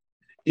risk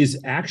is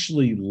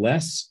actually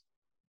less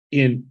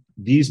in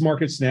these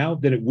markets now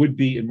than it would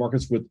be in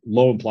markets with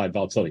low implied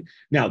volatility.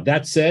 Now,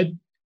 that said,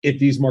 if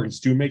these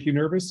markets do make you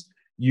nervous,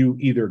 you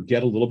either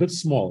get a little bit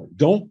smaller.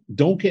 Don't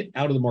get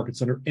out of the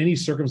markets under any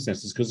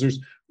circumstances, because there's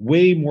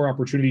way more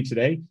opportunity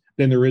today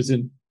than there is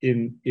in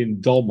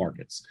dull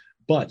markets.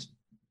 But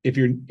if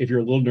you're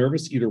a little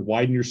nervous, either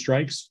widen your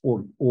strikes,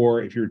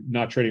 or if you're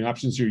not trading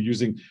options, you're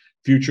using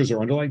futures or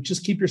underlying,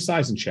 just keep your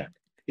size in check.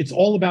 It's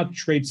all about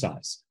trade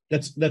size.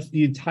 That's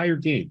the entire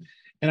game.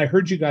 And I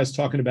heard you guys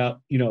talking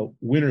about,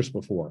 winners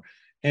before,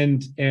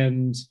 and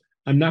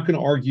I'm not going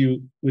to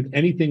argue with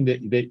anything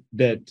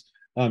that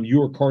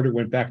you or Carter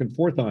went back and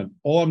forth on.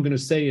 All I'm going to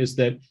say is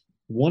that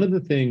one of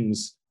the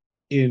things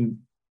in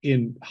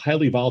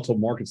highly volatile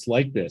markets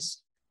like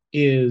this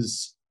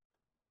is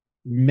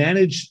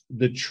manage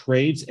the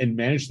trades and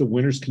manage the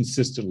winners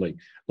consistently.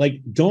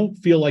 Like, don't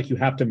feel like you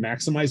have to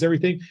maximize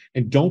everything,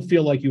 and don't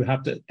feel like you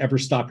have to ever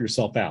stop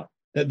yourself out.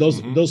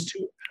 Those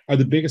 2 are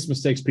the biggest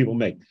mistakes people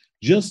make.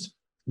 Just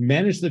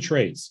manage the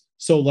trades.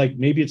 So like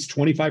maybe it's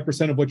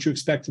 25% of what you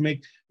expect to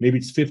make. Maybe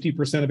it's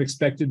 50% of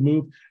expected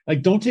move.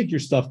 Like, don't take your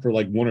stuff for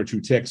like 1 or 2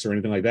 ticks or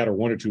anything like that, or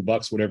 $1 or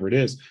 $2, whatever it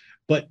is,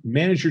 but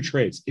manage your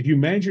trades. If you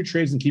manage your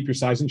trades and keep your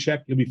size in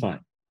check, you'll be fine.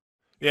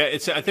 Yeah,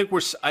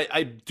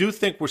 I do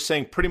think we're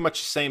saying pretty much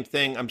the same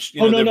thing.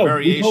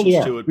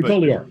 Variations to it. We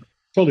totally are.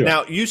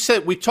 Now, you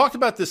said, we talked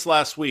about this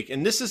last week,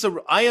 and this is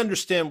I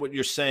understand what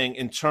you're saying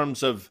in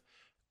terms of,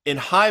 in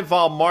high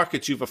vol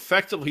markets, you've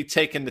effectively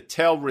taken the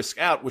tail risk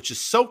out, which is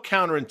so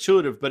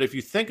counterintuitive. But if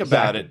you think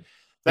about it,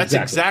 that's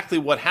exactly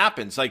what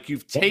happens. Like,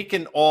 you've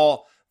taken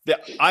all the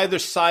either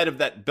side of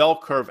that bell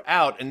curve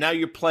out, and now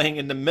you're playing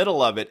in the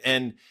middle of it.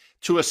 And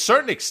to a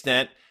certain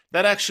extent,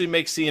 that actually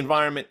makes the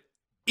environment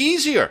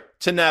easier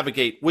to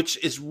navigate,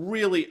 which is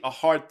really a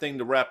hard thing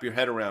to wrap your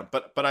head around.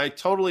 But I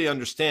totally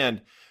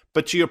understand.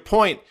 But to your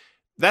point,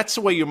 that's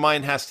the way your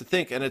mind has to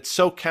think, and it's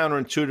so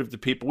counterintuitive to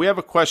people. We have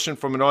a question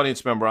from an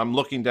audience member. I'm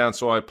looking down,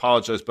 so I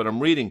apologize, but I'm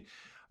reading.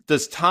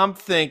 Does Tom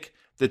think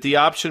that the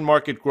option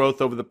market growth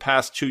over the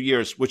past 2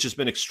 years, which has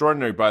been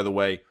extraordinary, by the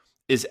way,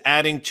 is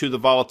adding to the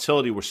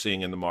volatility we're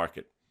seeing in the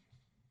market?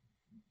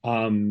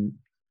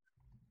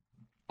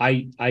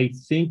 I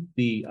think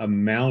the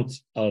amount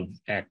of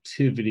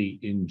activity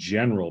in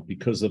general,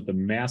 because of the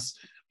mass,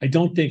 I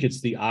don't think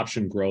it's the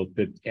option growth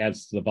that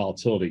adds to the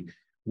volatility.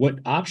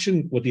 What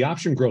the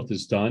option growth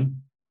has done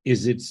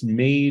is it's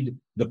made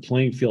the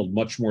playing field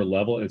much more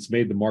level, and it's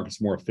made the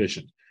markets more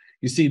efficient.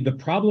 You see, the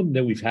problem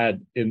that we've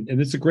had, and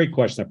it's a great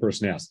question that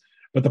person asked,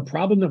 but the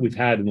problem that we've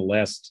had in the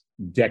last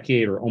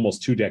decade or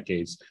almost 2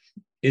 decades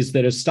is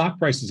that as stock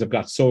prices have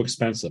got so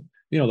expensive,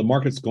 the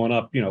market's gone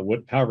up,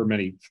 however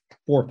many,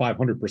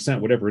 400 or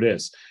 500%, whatever it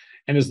is.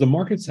 And as the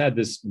markets had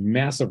this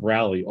massive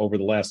rally over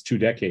the last 2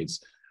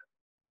 decades,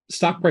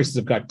 stock prices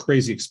have got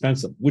crazy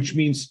expensive, which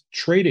means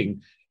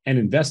trading and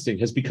investing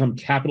has become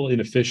capital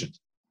inefficient.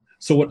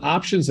 So what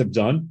options have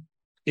done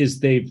is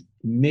they've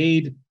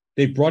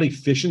brought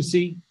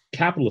efficiency,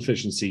 capital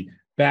efficiency,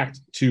 back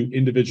to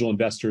individual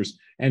investors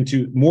and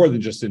to more than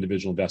just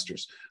individual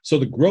investors. So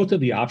the growth of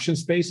the option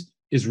space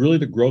is really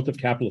the growth of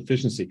capital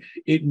efficiency.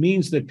 It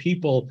means that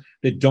people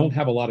that don't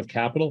have a lot of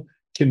capital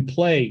can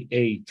play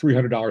a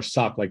 $300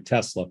 stock like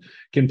Tesla,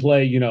 can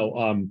play,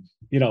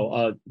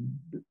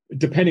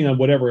 depending on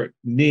whatever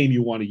name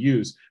you want to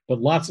use, but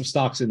lots of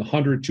stocks in the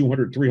 100,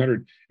 200,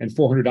 300, and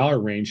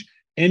 $400 range.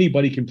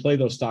 Anybody can play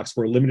those stocks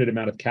for a limited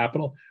amount of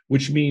capital,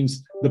 which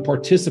means the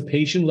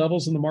participation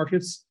levels in the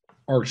markets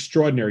are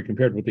extraordinary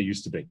compared to what they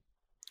used to be.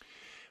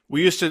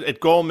 We used to,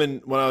 at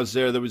Goldman, when I was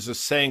there was a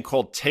saying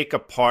called take a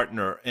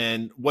partner.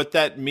 And what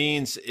that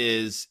means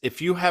is if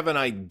you have an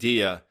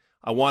idea,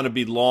 I want to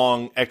be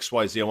long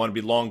XYZ, I want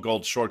to be long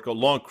gold, short gold,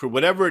 long crude,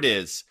 whatever it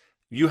is,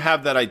 you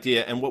have that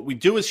idea. And what we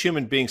do as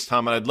human beings,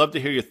 Tom, and I'd love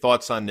to hear your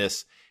thoughts on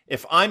this.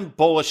 If I'm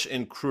bullish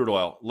in crude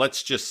oil,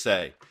 let's just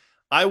say,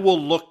 I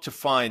will look to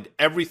find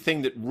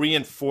everything that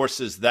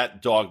reinforces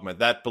that dogma,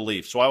 that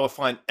belief. So I will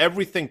find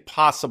everything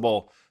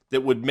possible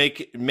that would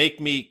make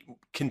me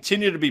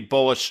continue to be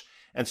bullish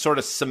and sort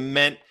of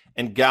cement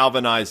and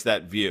galvanize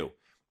that view.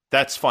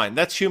 That's fine.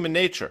 That's human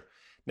nature.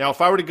 Now, if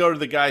I were to go to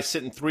the guy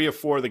sitting 3 or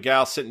 4, the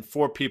gal sitting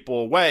 4 people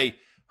away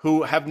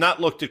who have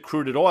not looked at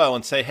crude oil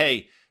and say,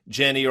 hey,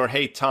 Jenny, or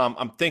hey, Tom,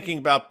 I'm thinking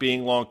about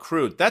being long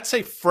crude. That's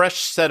a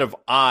fresh set of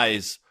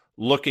eyes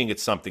looking at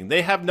something.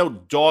 They have no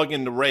dog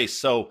in the race.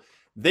 So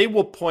they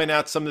will point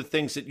out some of the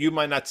things that you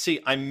might not see.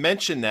 I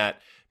mention that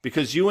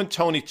because you and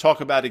Tony talk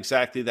about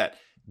exactly that,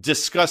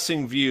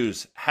 discussing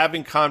views,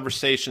 having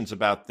conversations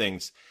about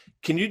things.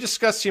 Can you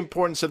discuss the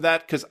importance of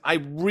that? Because I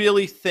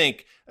really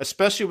think,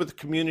 especially with the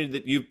community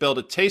that you've built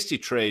at Tasty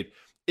Trade,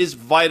 is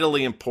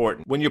vitally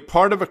important. When you're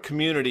part of a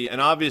community, and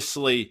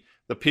obviously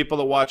the people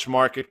that watch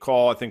Market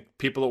Call, I think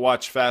people that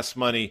watch Fast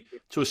Money,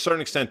 to a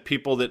certain extent,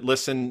 people that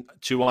listen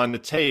to on the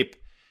tape,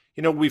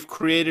 we've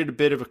created a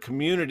bit of a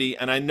community,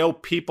 and I know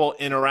people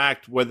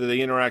interact, whether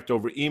they interact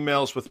over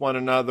emails with one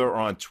another or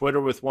on Twitter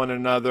with one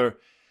another.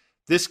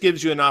 This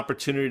gives you an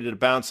opportunity to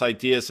bounce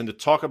ideas and to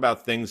talk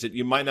about things that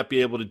you might not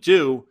be able to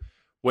do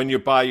when you're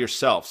by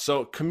yourself.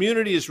 So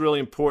community is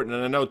really important.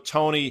 And I know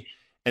Tony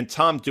and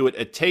Tom do it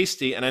at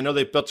Tasty, and I know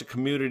they've built a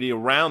community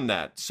around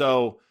that.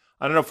 So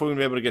I don't know if we're going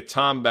to be able to get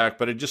Tom back,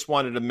 but I just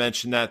wanted to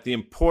mention that, the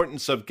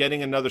importance of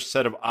getting another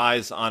set of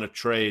eyes on a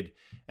trade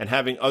and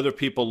having other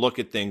people look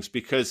at things.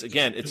 Because,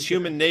 again, it's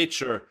human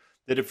nature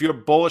that if you're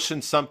bullish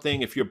in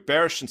something, if you're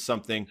bearish in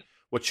something,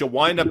 what you'll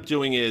wind up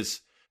doing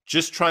is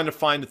just trying to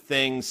find the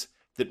things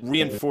that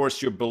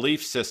reinforce your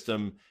belief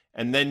system,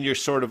 and then you're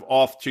sort of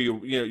off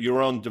to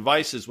your own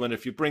devices. When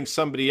if you bring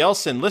somebody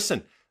else in,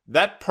 listen,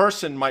 that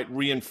person might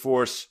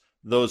reinforce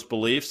those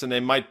beliefs, and they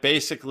might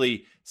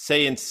basically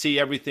say and see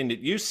everything that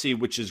you see,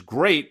 which is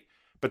great,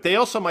 but they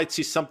also might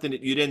see something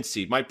that you didn't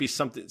see,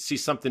 see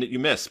something that you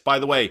missed. By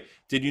the way,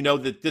 did you know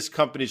that this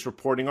company's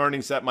reporting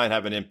earnings? That might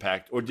have an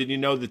impact. Or did you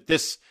know that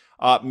this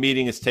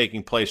meeting is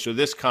taking place, or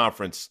this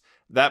conference?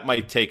 That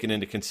might take it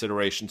into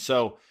consideration.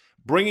 So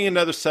bringing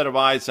another set of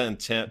eyes on,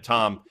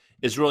 Tom,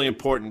 is really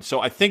important. So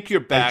I think you're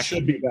back. I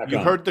should be back. You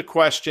heard the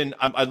question.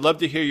 I'd love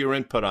to hear your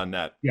input on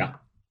that.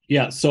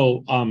 Yeah.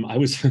 So I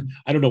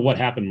don't know what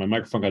happened. My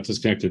microphone got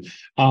disconnected.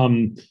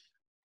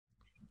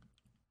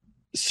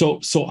 So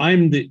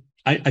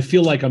I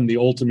feel like I'm the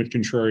ultimate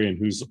contrarian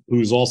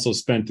who's also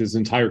spent his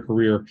entire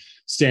career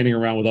standing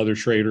around with other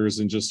traders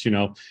and just,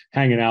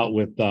 hanging out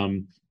with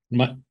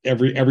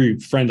every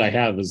friend I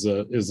have is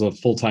a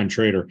full-time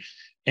trader.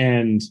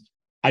 And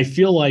I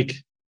feel like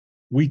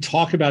we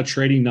talk about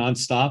trading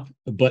nonstop,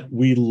 but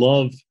we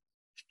love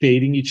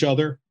fading each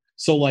other.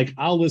 So like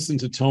I'll listen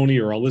to Tony,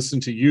 or I'll listen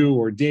to you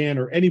or Dan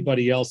or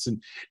anybody else.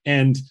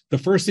 And the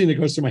first thing that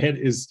goes through my head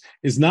is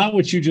not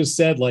what you just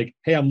said, like,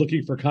 hey, I'm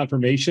looking for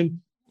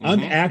confirmation. Mm-hmm. I'm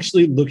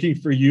actually looking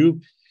for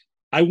you.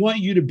 I want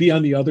you to be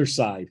on the other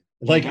side.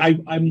 Like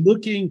I'm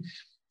looking,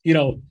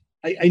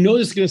 I know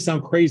this is going to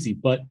sound crazy,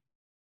 but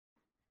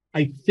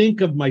I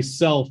think of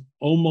myself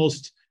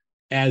almost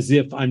as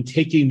if I'm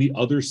taking the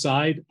other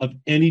side of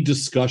any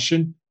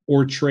discussion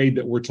or trade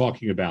that we're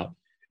talking about.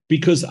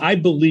 Because I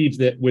believe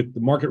that with the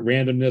market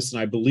randomness,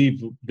 and I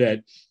believe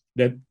that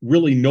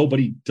really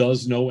nobody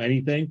does know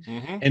anything.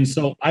 Mm-hmm. And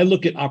so I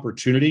look at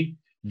opportunity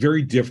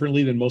very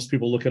differently than most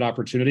people look at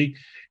opportunity.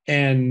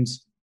 And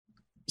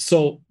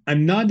so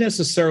I'm not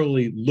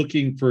necessarily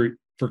looking for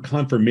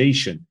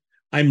confirmation.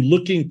 I'm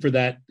looking for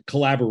that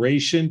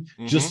collaboration,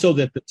 mm-hmm. just so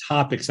that the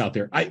topic's out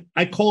there.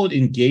 I call it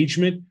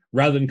engagement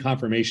rather than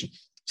confirmation.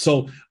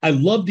 So I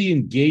love the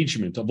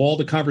engagement of all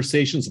the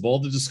conversations, of all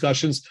the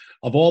discussions,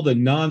 of all the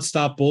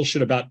nonstop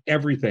bullshit about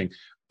everything.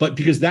 But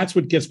because that's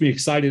what gets me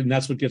excited and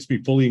that's what gets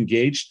me fully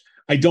engaged.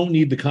 I don't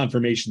need the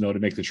confirmation, though, to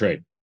make the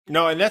trade.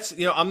 No, and that's,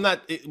 I'm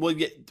not, well,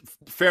 yeah,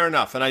 fair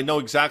enough. And I know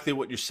exactly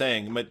what you're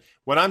saying. But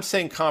what I'm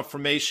saying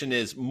confirmation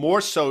is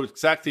more so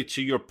exactly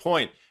to your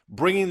point.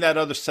 Bringing that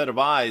other set of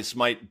eyes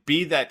might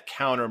be that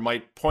counter,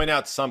 might point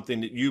out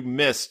something that you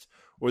missed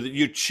or that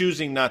you're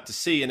choosing not to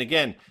see. And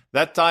again,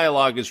 that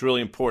dialogue is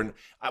really important.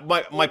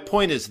 My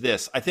point is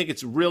this. I think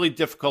it's really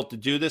difficult to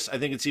do this. I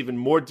think it's even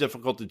more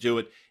difficult to do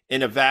it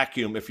in a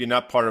vacuum if you're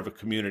not part of a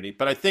community.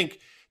 But I think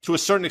to a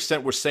certain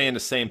extent, we're saying the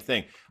same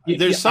thing.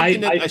 There's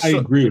something I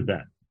agree with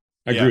that.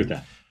 I agree with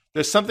that.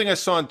 There's something I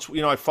saw on,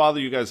 I follow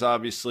you guys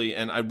obviously,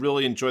 and I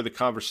really enjoy the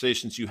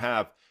conversations you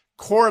have.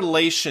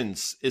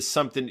 Correlations is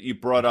something that you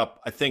brought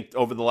up, I think,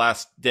 over the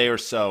last day or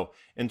so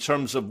in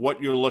terms of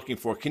what you're looking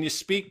for. Can you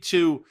speak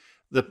to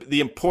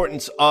the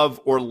importance of,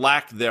 or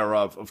lack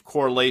thereof, of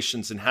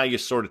correlations and how you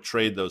sort of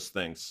trade those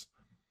things?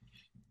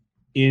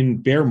 In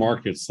bear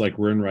markets like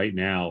we're in right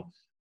now,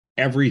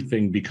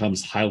 everything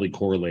becomes highly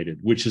correlated,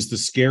 which is the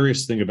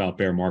scariest thing about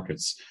bear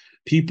markets.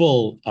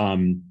 People,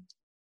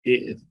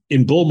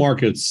 in bull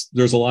markets,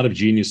 there's a lot of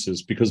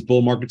geniuses, because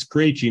bull markets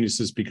create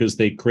geniuses because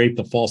they create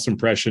the false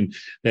impression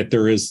that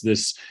there is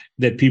this,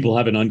 that people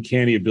have an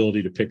uncanny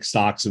ability to pick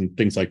stocks and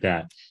things like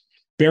that.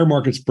 Bear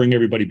markets bring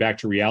everybody back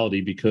to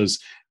reality because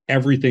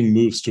everything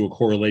moves to a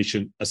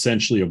correlation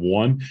essentially of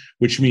one,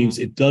 which means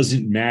it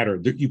doesn't matter.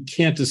 You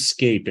can't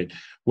escape it.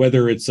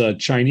 Whether it's a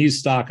Chinese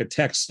stock, a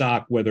tech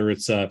stock, whether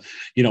it's a,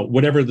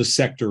 whatever the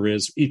sector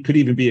is, it could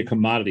even be a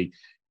commodity.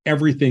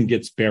 Everything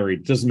gets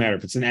buried. It doesn't matter.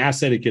 If it's an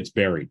asset, it gets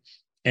buried.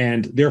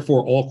 And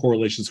therefore, all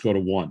correlations go to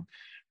one.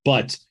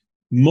 But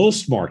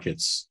most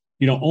markets,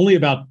 only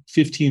about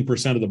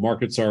 15% of the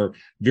markets are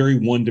very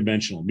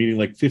one-dimensional, meaning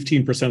like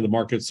 15% of the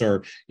markets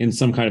are in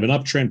some kind of an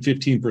uptrend,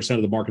 15%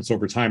 of the markets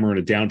over time are in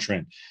a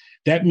downtrend.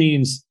 That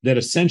means that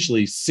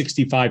essentially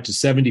 65 to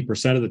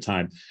 70% of the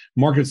time,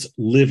 markets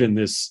live in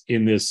this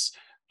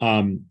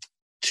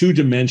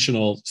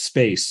two-dimensional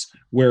space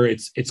where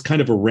it's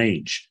kind of a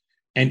range.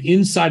 And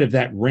inside of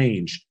that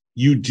range,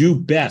 you do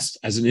best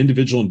as an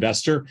individual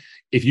investor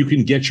if you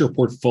can get your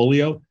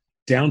portfolio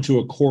down to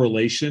a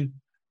correlation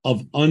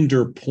of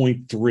under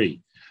 0.3.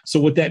 So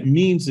what that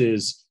means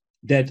is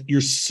that you're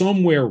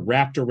somewhere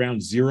wrapped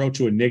around 0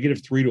 to a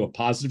 -3 to a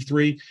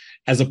 +3,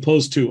 as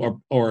opposed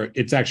to, or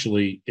it's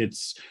actually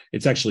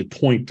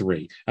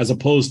 0.3, as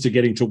opposed to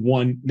getting to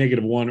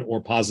 -1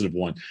 or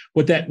 +1.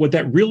 What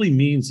that really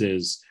means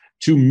is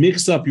to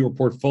mix up your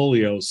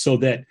portfolio so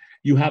that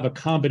you have a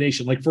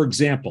combination. Like, for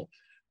example,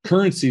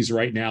 currencies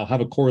right now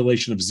have a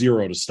correlation of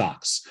 0 to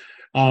stocks.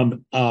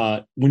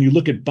 When you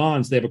look at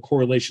bonds, they have a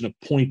correlation of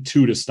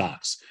 0.2 to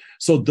stocks.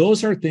 So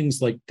those are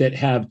things like that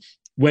have,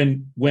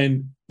 when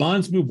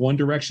bonds move one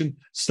direction,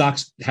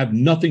 stocks have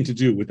nothing to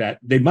do with that.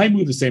 They might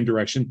move the same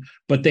direction,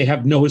 but they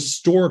have no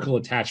historical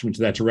attachment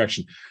to that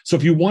direction. So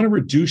if you want to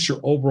reduce your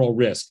overall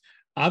risk,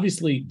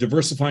 obviously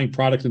diversifying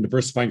product and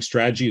diversifying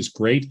strategy is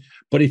great.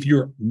 But if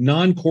you're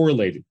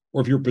non-correlated, or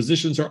if your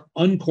positions are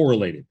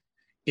uncorrelated,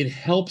 it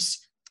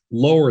helps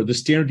lower the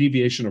standard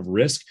deviation of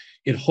risk.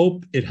 It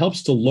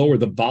helps to lower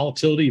the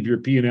volatility of your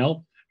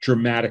P&L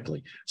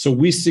dramatically. So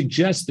we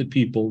suggest that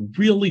people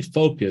really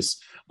focus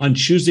on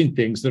choosing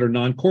things that are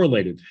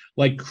non-correlated,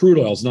 like crude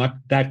oil is not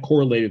that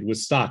correlated with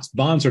stocks.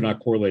 Bonds are not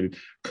correlated.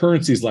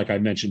 Currencies, like I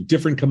mentioned,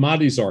 different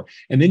commodities are.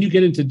 And then you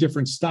get into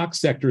different stock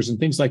sectors and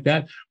things like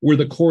that, where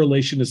the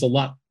correlation is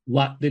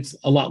it's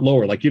a lot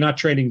lower. Like, you're not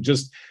trading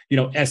just,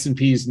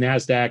 S&Ps,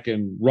 NASDAQ,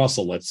 and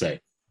Russell, let's say.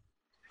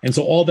 And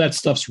so all that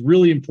stuff's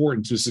really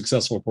important to a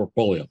successful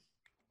portfolio.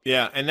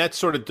 Yeah, and that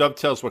sort of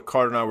dovetails what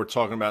Carter and I were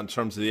talking about in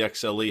terms of the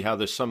XLE, how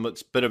there's some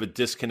bit of a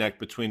disconnect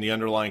between the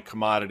underlying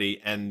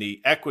commodity and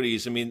the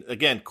equities. I mean,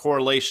 again,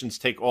 correlations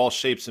take all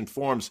shapes and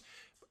forms.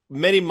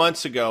 Many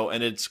months ago,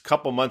 and it's a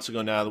couple months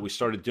ago now that we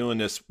started doing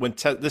this, when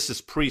this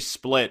is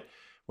pre-split,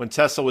 when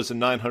Tesla was a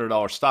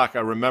 $900 stock,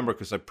 I remember,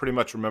 because I pretty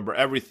much remember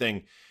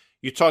everything.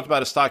 You talked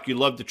about a stock you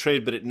loved to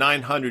trade, but at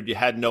 900, you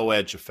had no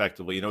edge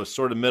effectively. It's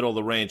sort of middle of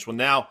the range. Well,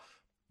 now,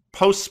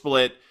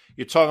 post-split,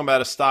 you're talking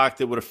about a stock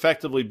that would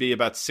effectively be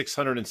about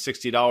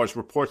 $660,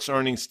 reports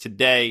earnings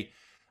today.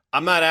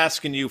 I'm not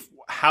asking you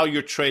how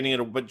you're trading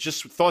it, but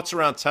just thoughts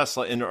around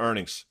Tesla in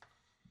earnings.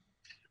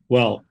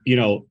 Well,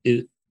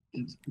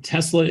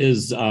 Tesla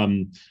is,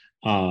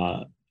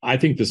 I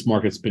think this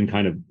market's been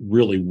kind of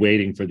really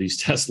waiting for these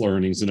Tesla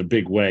earnings in a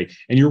big way.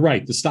 And you're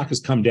right, the stock has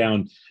come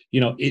down.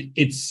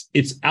 It's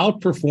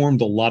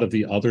outperformed a lot of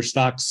the other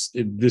stocks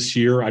this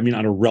year. I mean,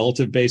 on a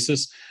relative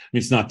basis,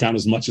 it's not down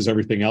as much as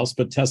everything else,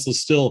 but Tesla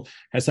still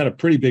has had a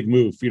pretty big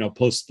move,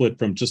 post-split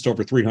from just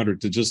over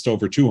 300 to just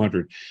over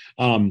 200.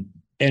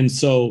 And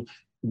so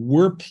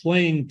we're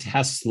playing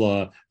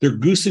Tesla. They're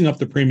goosing up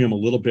the premium a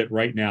little bit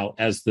right now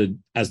as the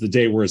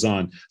day wears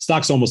on.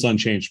 Stock's almost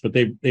unchanged, but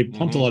they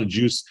pumped a lot of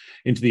juice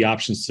into the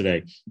options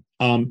today.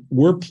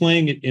 We're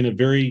playing it in a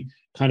very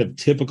kind of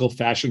typical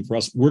fashion for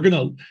us. We're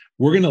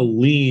gonna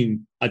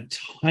lean a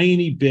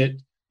tiny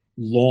bit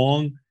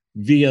long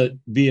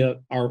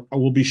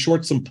we'll be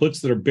short some puts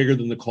that are bigger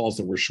than the calls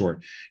that we're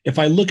short. If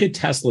I look at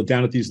Tesla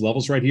down at these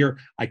levels right here,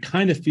 I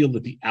kind of feel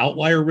that the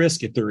outlier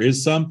risk, if there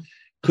is some,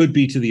 could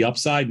be to the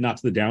upside, not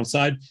to the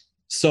downside.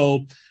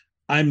 So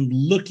I'm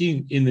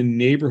looking in the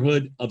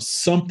neighborhood of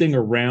something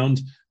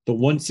around the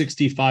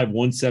 165,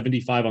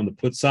 175 on the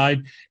put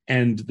side,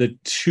 and the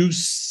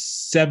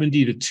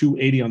 270 to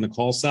 280 on the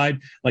call side,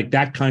 like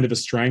that kind of a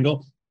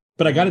strangle.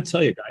 But I got to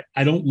tell you, guys,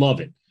 I don't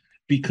love it,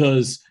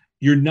 because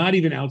you're not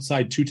even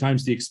outside 2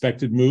 times the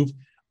expected move.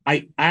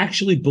 I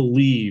actually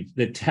believe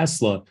that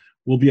Tesla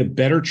will be a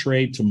better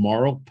trade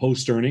tomorrow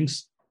post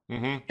earnings.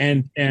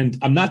 And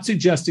I'm not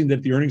suggesting that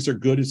if the earnings are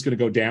good, it's going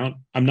to go down.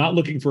 I'm not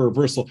looking for a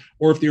reversal,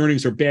 or if the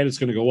earnings are bad, it's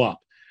going to go up.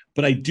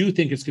 But I do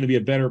think it's going to be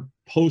a better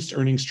post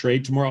earnings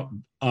trade tomorrow,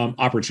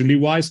 opportunity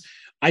wise.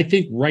 I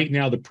think right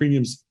now the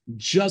premium's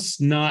just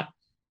not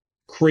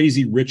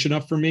crazy rich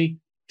enough for me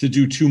to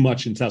do too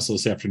much in Tesla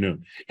this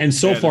afternoon. And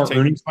so far,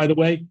 earnings, by the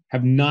way,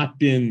 have not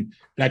been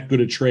that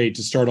good a trade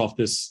to start off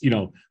this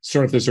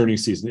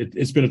earnings season.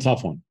 It's been a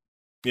tough one.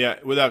 Yeah,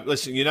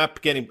 listen, you're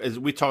not getting, as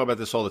we talk about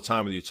this all the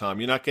time with you, Tom,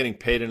 you're not getting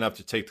paid enough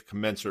to take the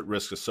commensurate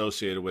risk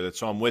associated with it.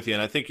 So I'm with you.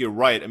 And I think you're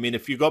right. I mean,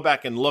 if you go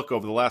back and look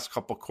over the last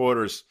couple of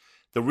quarters,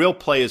 the real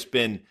play has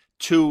been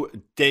 2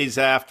 days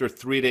after,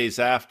 3 days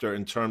after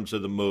in terms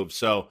of the move.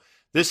 So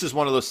this is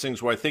one of those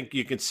things where I think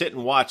you can sit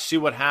and watch, see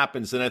what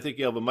happens, and I think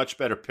you'll have a much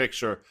better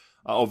picture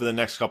over the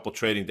next couple of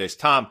trading days.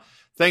 Tom,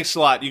 thanks a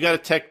lot. You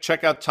got to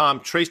check out Tom,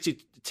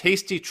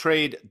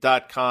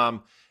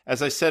 tastytrade.com.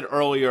 As I said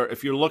earlier,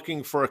 if you're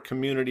looking for a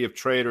community of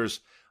traders,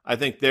 I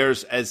think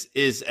theirs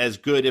is as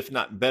good, if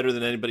not better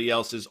than anybody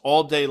else's,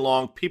 all day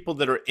long. People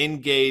that are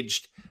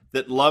engaged,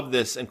 that love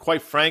this, and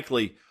quite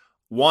frankly,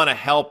 want to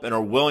help and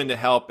are willing to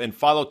help. And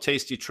follow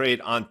Tasty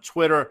Trade on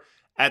Twitter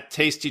at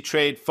Tasty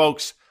Trade.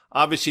 Folks,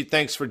 obviously,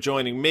 thanks for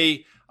joining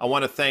me. I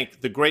want to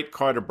thank the great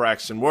Carter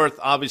Braxton Worth.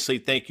 Obviously,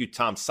 thank you,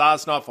 Tom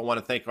Sosnoff. I want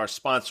to thank our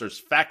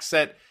sponsors,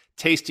 FactSet,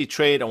 Tasty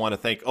Trade. I want to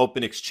thank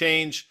Open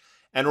Exchange.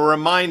 And a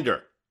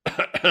reminder,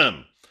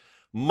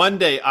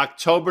 Monday,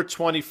 October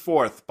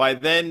 24th. By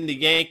then, the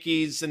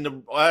Yankees and the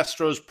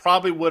Astros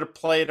probably would have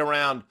played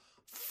around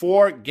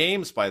 4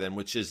 games by then,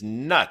 which is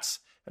nuts.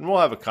 And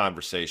we'll have a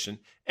conversation.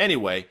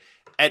 Anyway,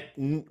 at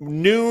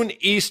noon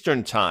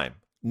Eastern time,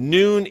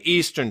 not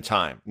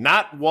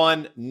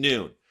 1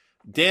 noon,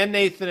 Dan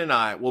Nathan and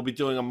I will be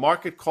doing a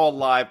market call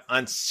live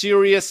on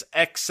Sirius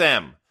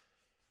XM.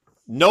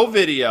 No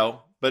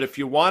video, but if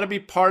you want to be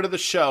part of the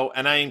show,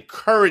 and I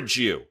encourage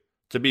you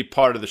to be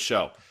part of the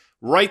show,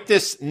 write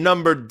this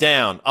number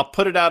down. I'll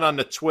put it out on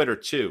the Twitter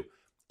too.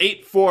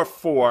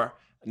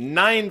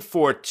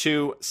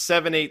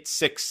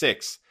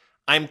 844-942-7866.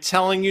 I'm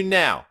telling you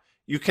now,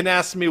 you can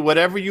ask me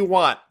whatever you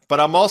want,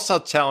 but I'm also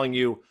telling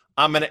you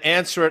I'm going to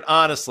answer it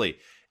honestly.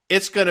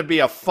 It's going to be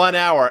a fun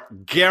hour,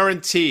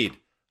 guaranteed.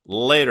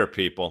 Later,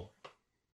 people.